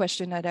a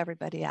question that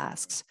everybody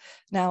asks.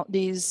 Now,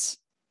 these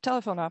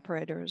telephone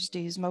operators,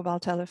 these mobile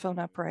telephone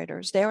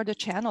operators, they are the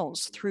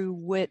channels through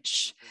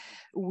which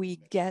we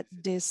get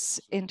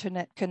this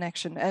internet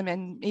connection. I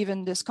mean,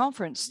 even this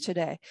conference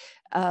today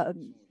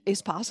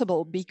is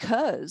possible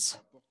because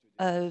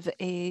of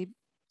a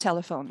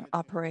telephone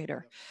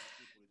operator.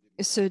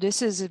 So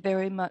this is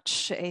very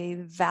much a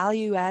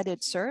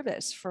value-added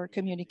service for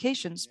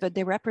communications, but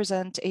they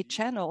represent a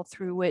channel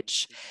through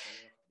which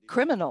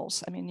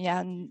criminals, I mean,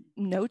 Yann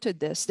noted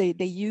this, they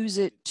use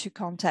it to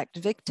contact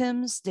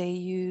victims, they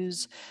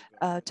use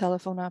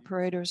telephone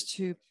operators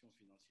to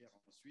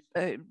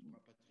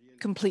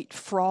complete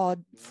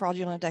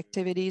fraudulent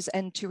activities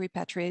and to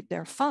repatriate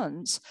their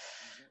funds.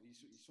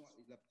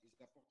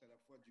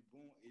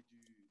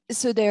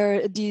 So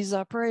these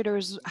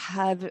operators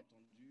have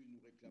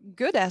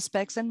good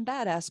aspects and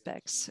bad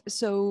aspects.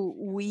 So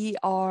we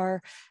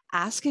are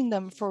asking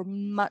them for a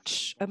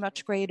much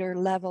greater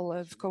level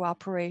of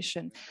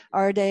cooperation.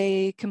 Are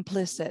they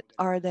complicit?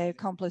 Are they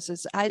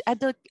accomplices? At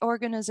the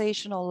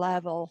organizational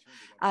level,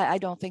 I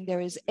don't think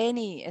there is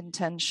any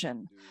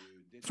intention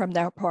from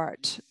their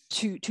part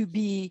to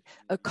be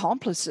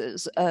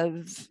accomplices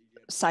of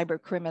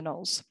cyber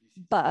criminals.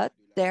 But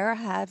there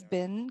have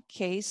been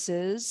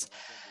cases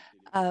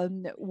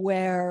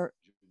where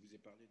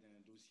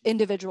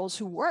individuals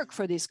who work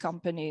for these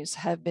companies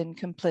have been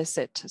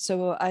complicit.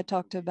 So I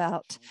talked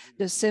about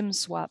the SIM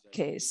swap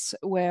case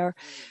where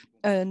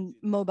a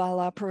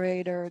mobile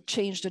operator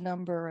changed the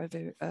number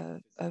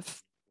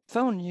of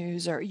phone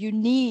user. You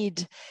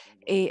need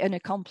an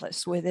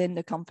accomplice within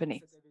the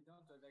company.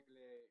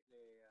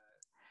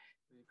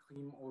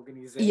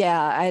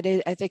 Yeah,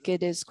 I think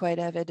it is quite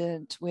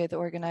evident with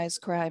organized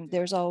crime.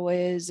 There's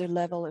always a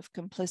level of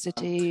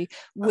complicity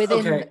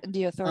within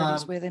the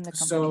authorities, within the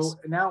companies. So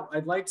now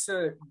I'd like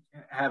to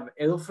have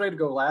Edelfride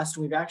go last.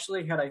 We've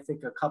actually had, I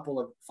think, a couple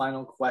of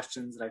final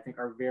questions that I think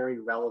are very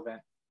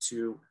relevant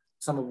to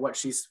some of what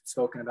she's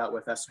spoken about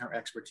with us and her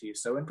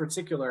expertise. So in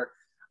particular,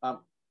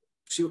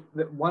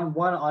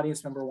 one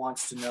audience member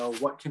wants to know,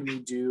 what can we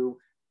do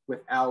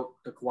without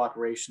the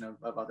cooperation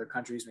of other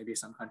countries? Maybe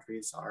some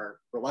countries are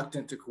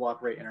reluctant to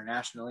cooperate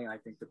internationally. And I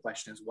think the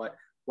question is, what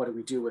do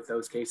we do with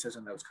those cases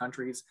in those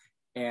countries?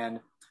 And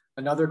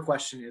another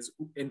question is,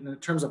 in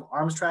terms of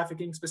arms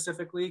trafficking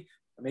specifically,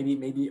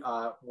 maybe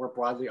more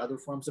broadly, other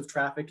forms of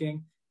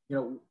trafficking,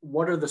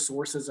 what are the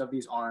sources of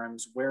these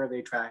arms? Where are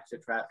they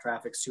trafficked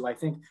to? I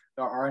think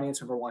our audience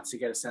member wants to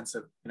get a sense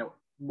of,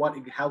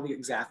 how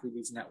exactly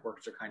these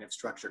networks are kind of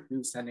structured,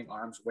 who's sending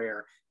arms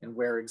where, and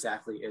where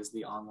exactly is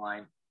the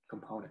online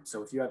component.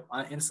 So if you have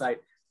insight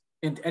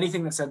into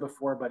anything that's said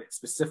before, but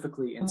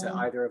specifically into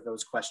either of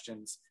those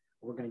questions,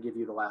 we're going to give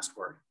you the last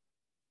word.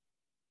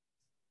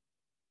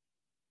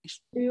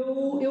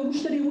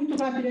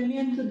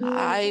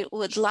 I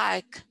would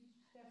like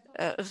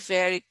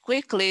very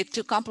quickly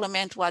to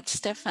complement what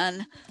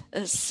Stéphane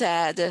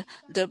said,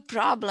 the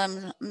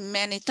problem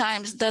many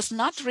times does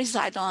not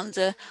reside on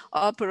the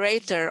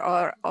operator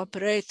or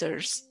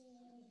operators.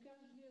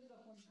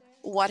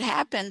 What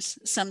happens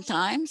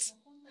sometimes,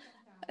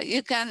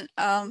 you can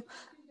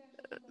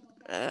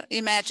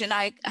imagine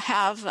I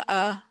have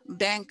a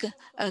bank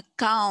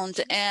account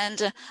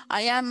and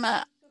I am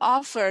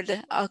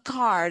offered a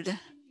card,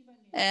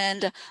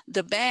 and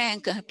the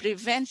bank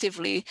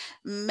preventively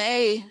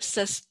may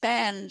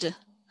suspend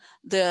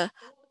the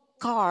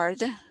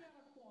card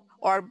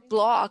or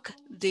block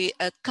the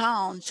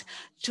account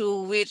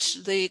to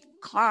which the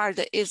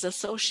card is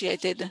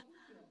associated.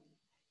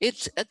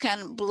 It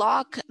can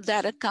block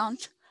that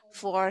account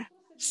for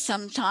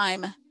some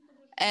time.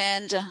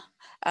 And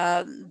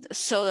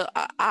so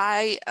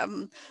I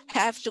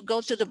have to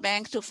go to the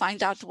bank to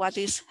find out what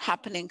is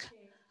happening.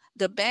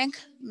 The bank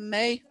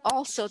may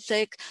also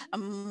take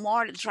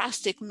more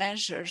drastic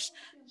measures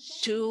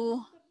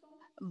to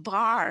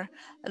bar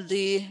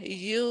the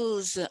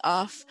use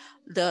of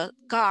the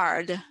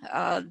card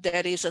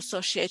that is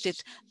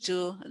associated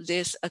to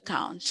this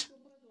account.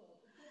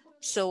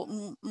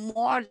 So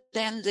more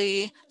than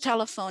the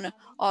telephone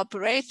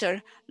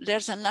operator,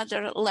 there's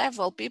another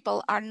level.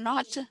 People are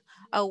not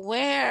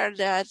aware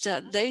that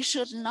they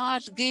should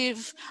not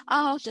give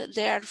out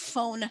their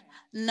phone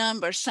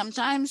numbers.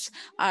 Sometimes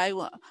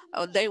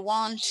they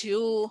want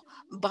to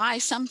buy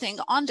something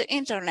on the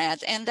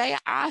internet and they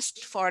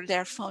asked for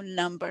their phone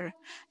number.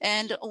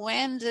 And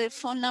when the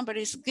phone number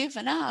is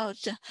given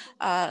out,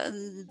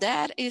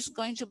 that is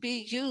going to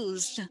be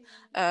used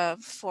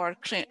for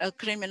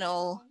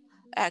criminal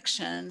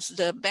actions.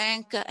 The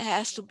bank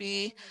has to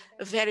be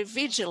very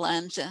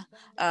vigilant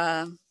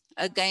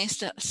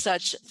against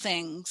such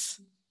things.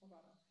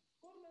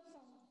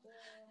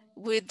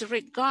 With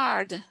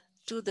regard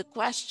to the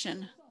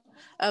question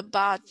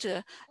about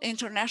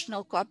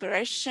international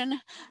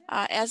cooperation,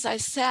 as I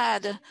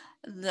said,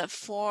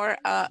 for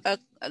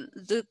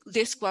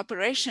this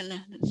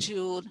cooperation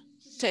to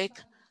take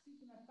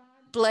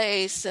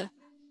place,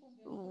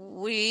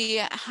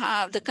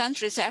 the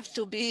countries have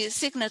to be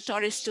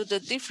signatories to the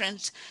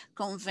different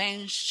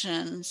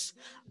conventions.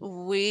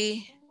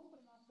 We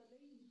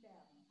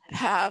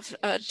have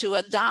to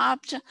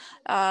adopt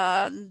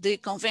the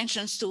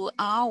conventions to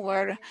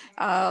our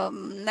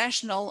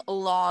national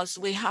laws.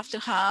 We have to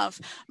have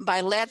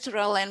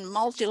bilateral and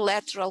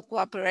multilateral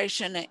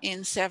cooperation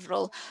in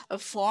several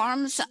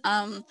forms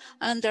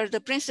under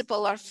the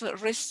principle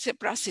of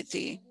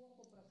reciprocity.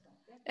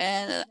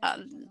 And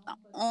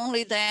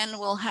only then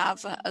we'll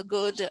have a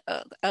good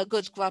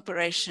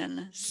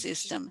cooperation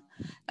system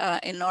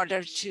in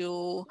order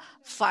to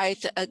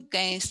fight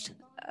against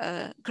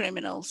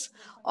criminals.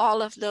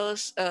 All of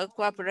those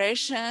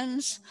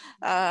cooperations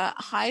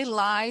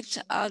highlight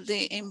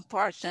the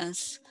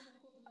importance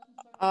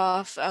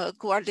of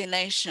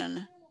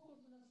coordination.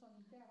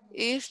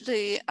 If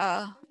the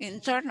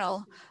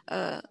internal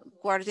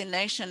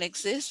coordination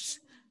exists,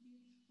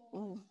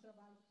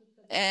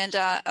 and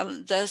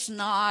does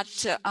not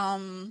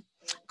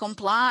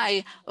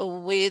comply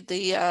with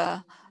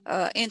the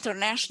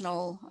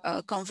international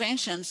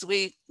conventions,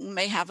 we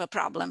may have a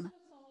problem.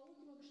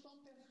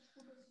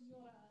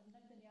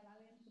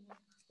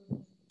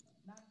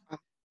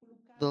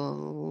 The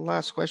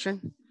last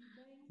question,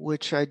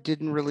 which I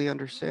didn't really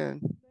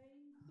understand.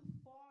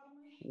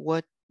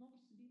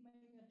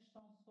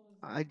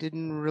 I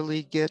didn't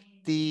really get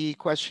the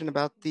question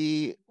about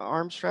the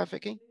arms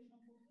trafficking.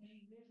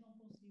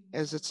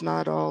 As it's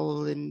not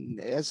all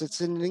as it's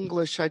in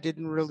English, I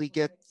didn't really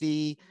get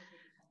the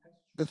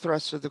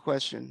thrust of the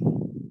question.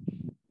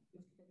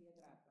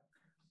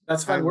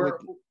 That's fine. We're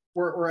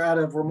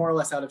more or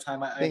less out of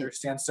time. I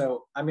understand.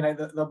 So, I mean,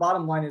 the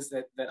bottom line is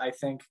that I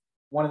think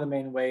one of the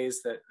main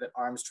ways that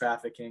arms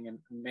trafficking and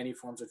many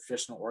forms of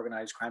traditional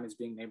organized crime is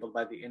being enabled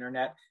by the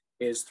internet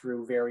is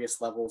through various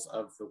levels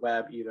of the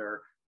web,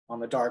 either on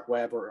the dark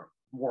web or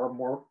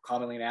more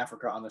commonly in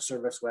Africa on the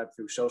service web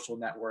through social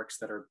networks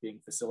that are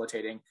being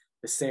facilitating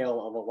the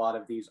sale of a lot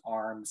of these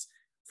arms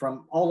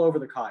from all over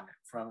the continent.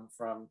 From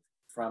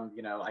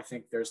you know, I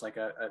think there's like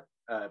a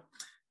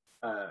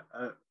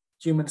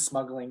human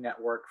smuggling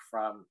network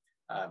from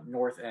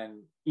North and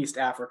East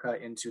Africa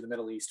into the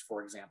Middle East,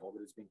 for example,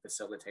 that is being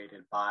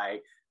facilitated by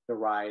the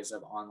rise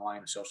of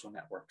online social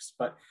networks.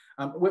 But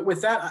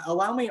with that,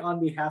 allow me on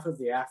behalf of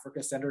the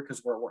Africa Center,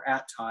 because we're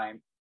at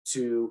time,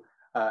 to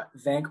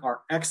thank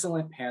our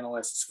excellent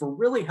panelists for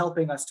really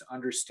helping us to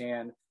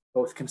understand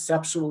both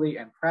conceptually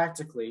and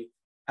practically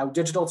how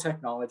digital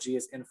technology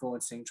is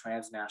influencing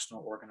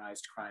transnational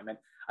organized crime. And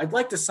I'd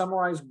like to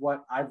summarize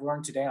what I've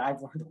learned today, and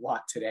I've learned a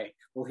lot today,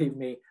 believe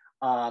me,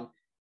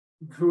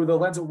 through the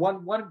lens of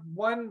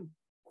one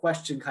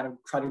question, kind of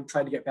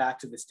try to get back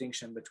to the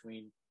distinction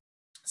between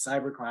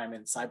cybercrime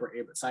and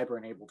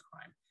cyber-enabled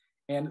crime.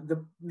 And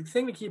the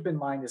thing to keep in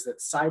mind is that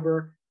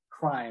cyber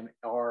crime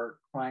are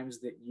crimes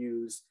that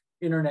use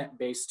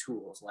internet-based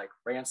tools like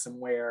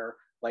ransomware,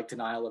 like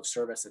denial of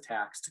service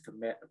attacks to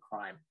commit a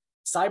crime.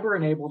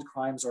 cyber-enabled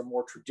crimes are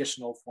more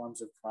traditional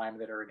forms of crime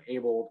that are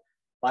enabled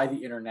by the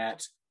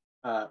internet,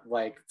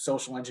 like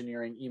social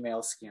engineering,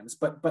 email scams.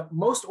 But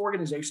most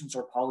organizations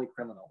are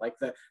polycriminal. Like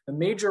the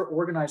major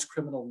organized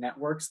criminal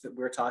networks that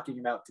we're talking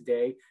about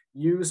today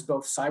use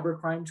both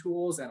cybercrime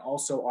tools and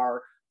also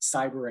are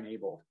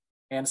cyber-enabled.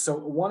 And so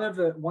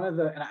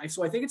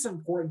so I think it's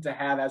important to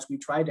have, as we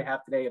tried to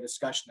have today, a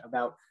discussion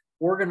about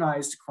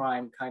organized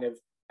crime kind of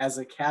as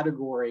a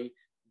category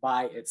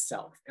by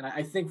itself. And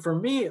I think for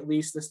me, at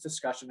least, this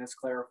discussion has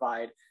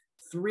clarified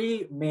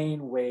three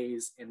main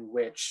ways in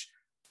which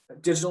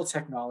digital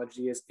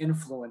technology is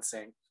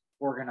influencing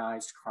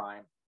organized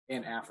crime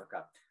in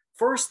Africa.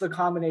 First, the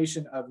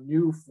combination of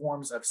new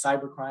forms of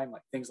cybercrime,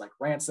 like things like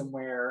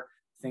ransomware,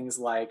 things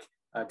like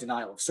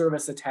denial of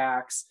service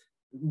attacks,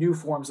 new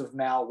forms of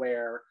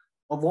malware,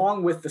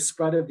 along with the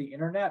spread of the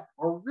internet,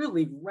 are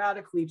really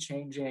radically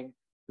changing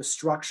the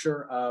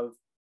structure of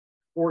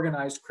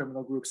organized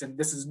criminal groups. And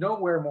this is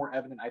nowhere more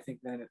evident, I think,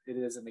 than it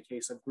is in the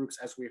case of groups,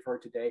 as we've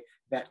heard today,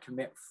 that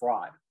commit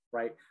fraud,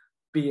 right?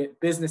 Be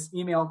it business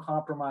email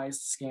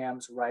compromised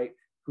scams, right?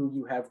 Who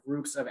you have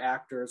groups of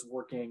actors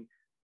working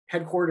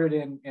headquartered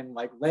in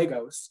like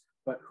Lagos,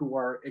 but who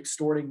are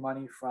extorting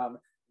money from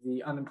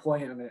the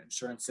unemployment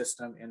insurance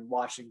system in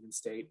Washington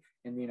state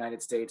in the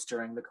United States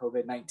during the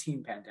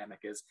COVID-19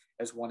 pandemic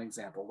as one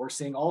example. We're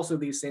seeing also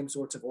these same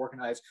sorts of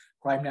organized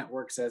crime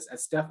networks, as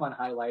Stéphane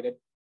highlighted,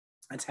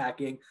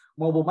 attacking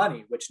mobile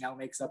money, which now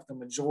makes up the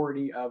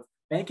majority of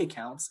bank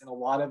accounts in a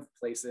lot of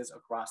places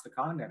across the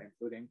continent,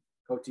 including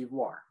Côte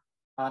d'Ivoire.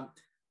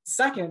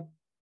 Second,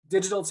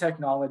 digital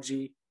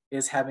technology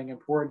is having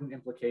important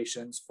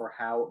implications for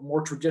how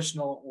more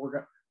traditional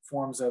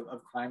forms of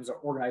crimes or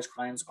organized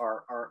crimes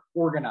are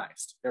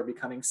organized. They're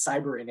becoming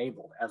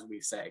cyber-enabled, as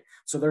we say.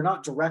 So they're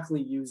not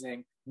directly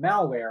using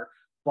malware,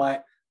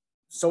 but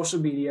social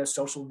media,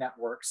 social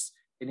networks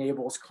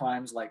enables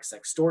crimes like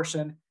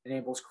sextortion,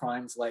 enables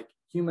crimes like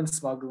human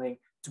smuggling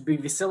to be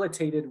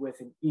facilitated with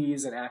an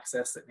ease and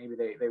access that maybe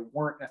they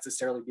weren't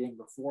necessarily being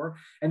before,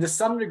 and to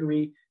some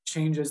degree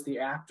changes the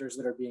actors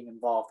that are being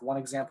involved. One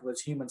example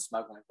is human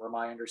smuggling, where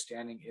my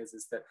understanding is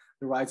that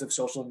the rise of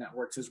social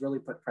networks has really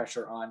put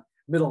pressure on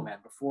middlemen.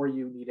 Before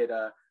you needed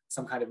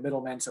some kind of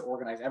middlemen to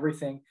organize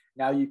everything.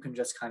 Now you can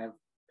just kind of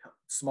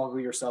smuggle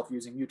yourself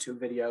using YouTube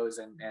videos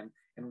and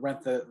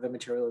rent the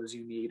materials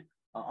you need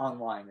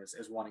online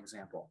as one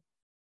example.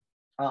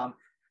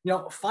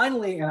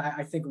 Finally, and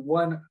I think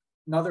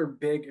another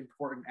big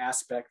important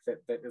aspect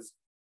that is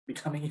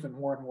becoming even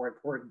more and more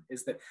important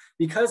is that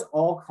because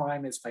all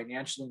crime is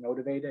financially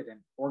motivated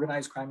and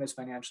organized crime is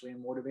financially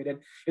motivated,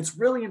 it's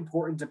really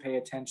important to pay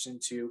attention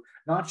to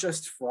not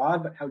just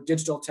fraud, but how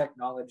digital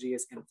technology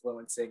is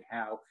influencing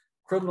how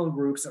criminal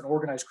groups and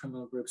organized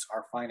criminal groups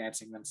are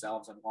financing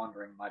themselves and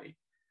laundering money.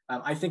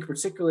 I think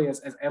particularly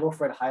as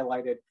Edelfride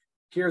highlighted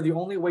here, the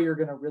only way you're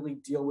going to really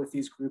deal with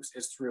these groups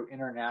is through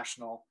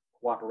international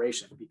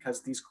cooperation,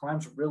 because these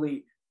crimes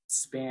really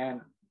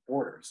span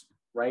borders,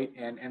 right?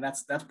 And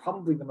that's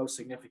probably the most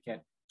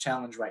significant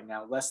challenge right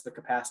now, less the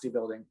capacity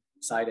building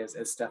side, as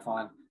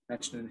Stéphane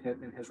mentioned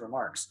in his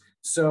remarks.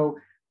 So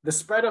the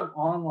spread of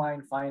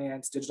online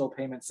finance, digital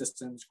payment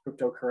systems,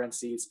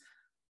 cryptocurrencies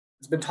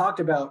has been talked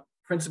about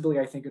principally,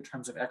 I think, in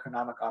terms of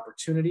economic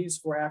opportunities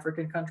for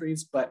African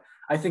countries. But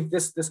I think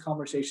this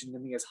conversation to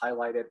me has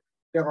highlighted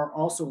there are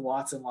also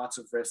lots and lots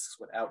of risks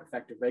without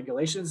effective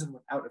regulations and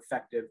without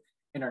effective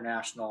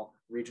international,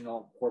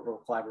 regional,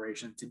 corporate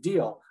collaboration to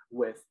deal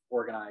with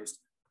organized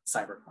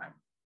cybercrime.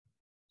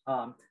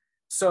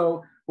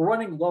 So we're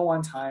running low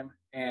on time,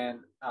 and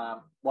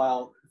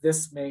while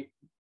this may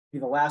be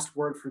the last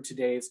word for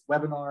today's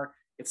webinar,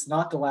 it's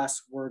not the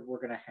last word we're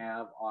going to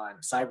have on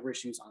cyber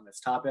issues on this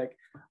topic.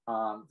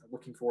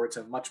 Looking forward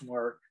to much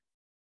more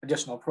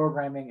additional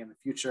programming in the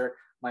future.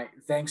 My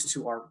thanks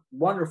to our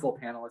wonderful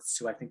panelists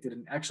who I think did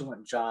an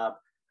excellent job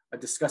of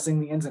discussing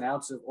the ins and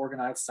outs of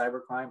organized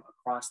cybercrime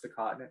across the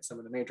continent, some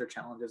of the major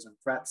challenges and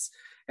threats.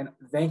 And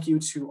thank you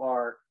to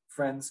our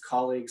friends,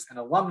 colleagues, and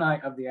alumni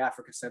of the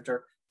Africa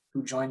Center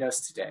who joined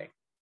us today.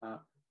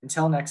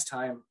 Until next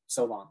time,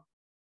 so long.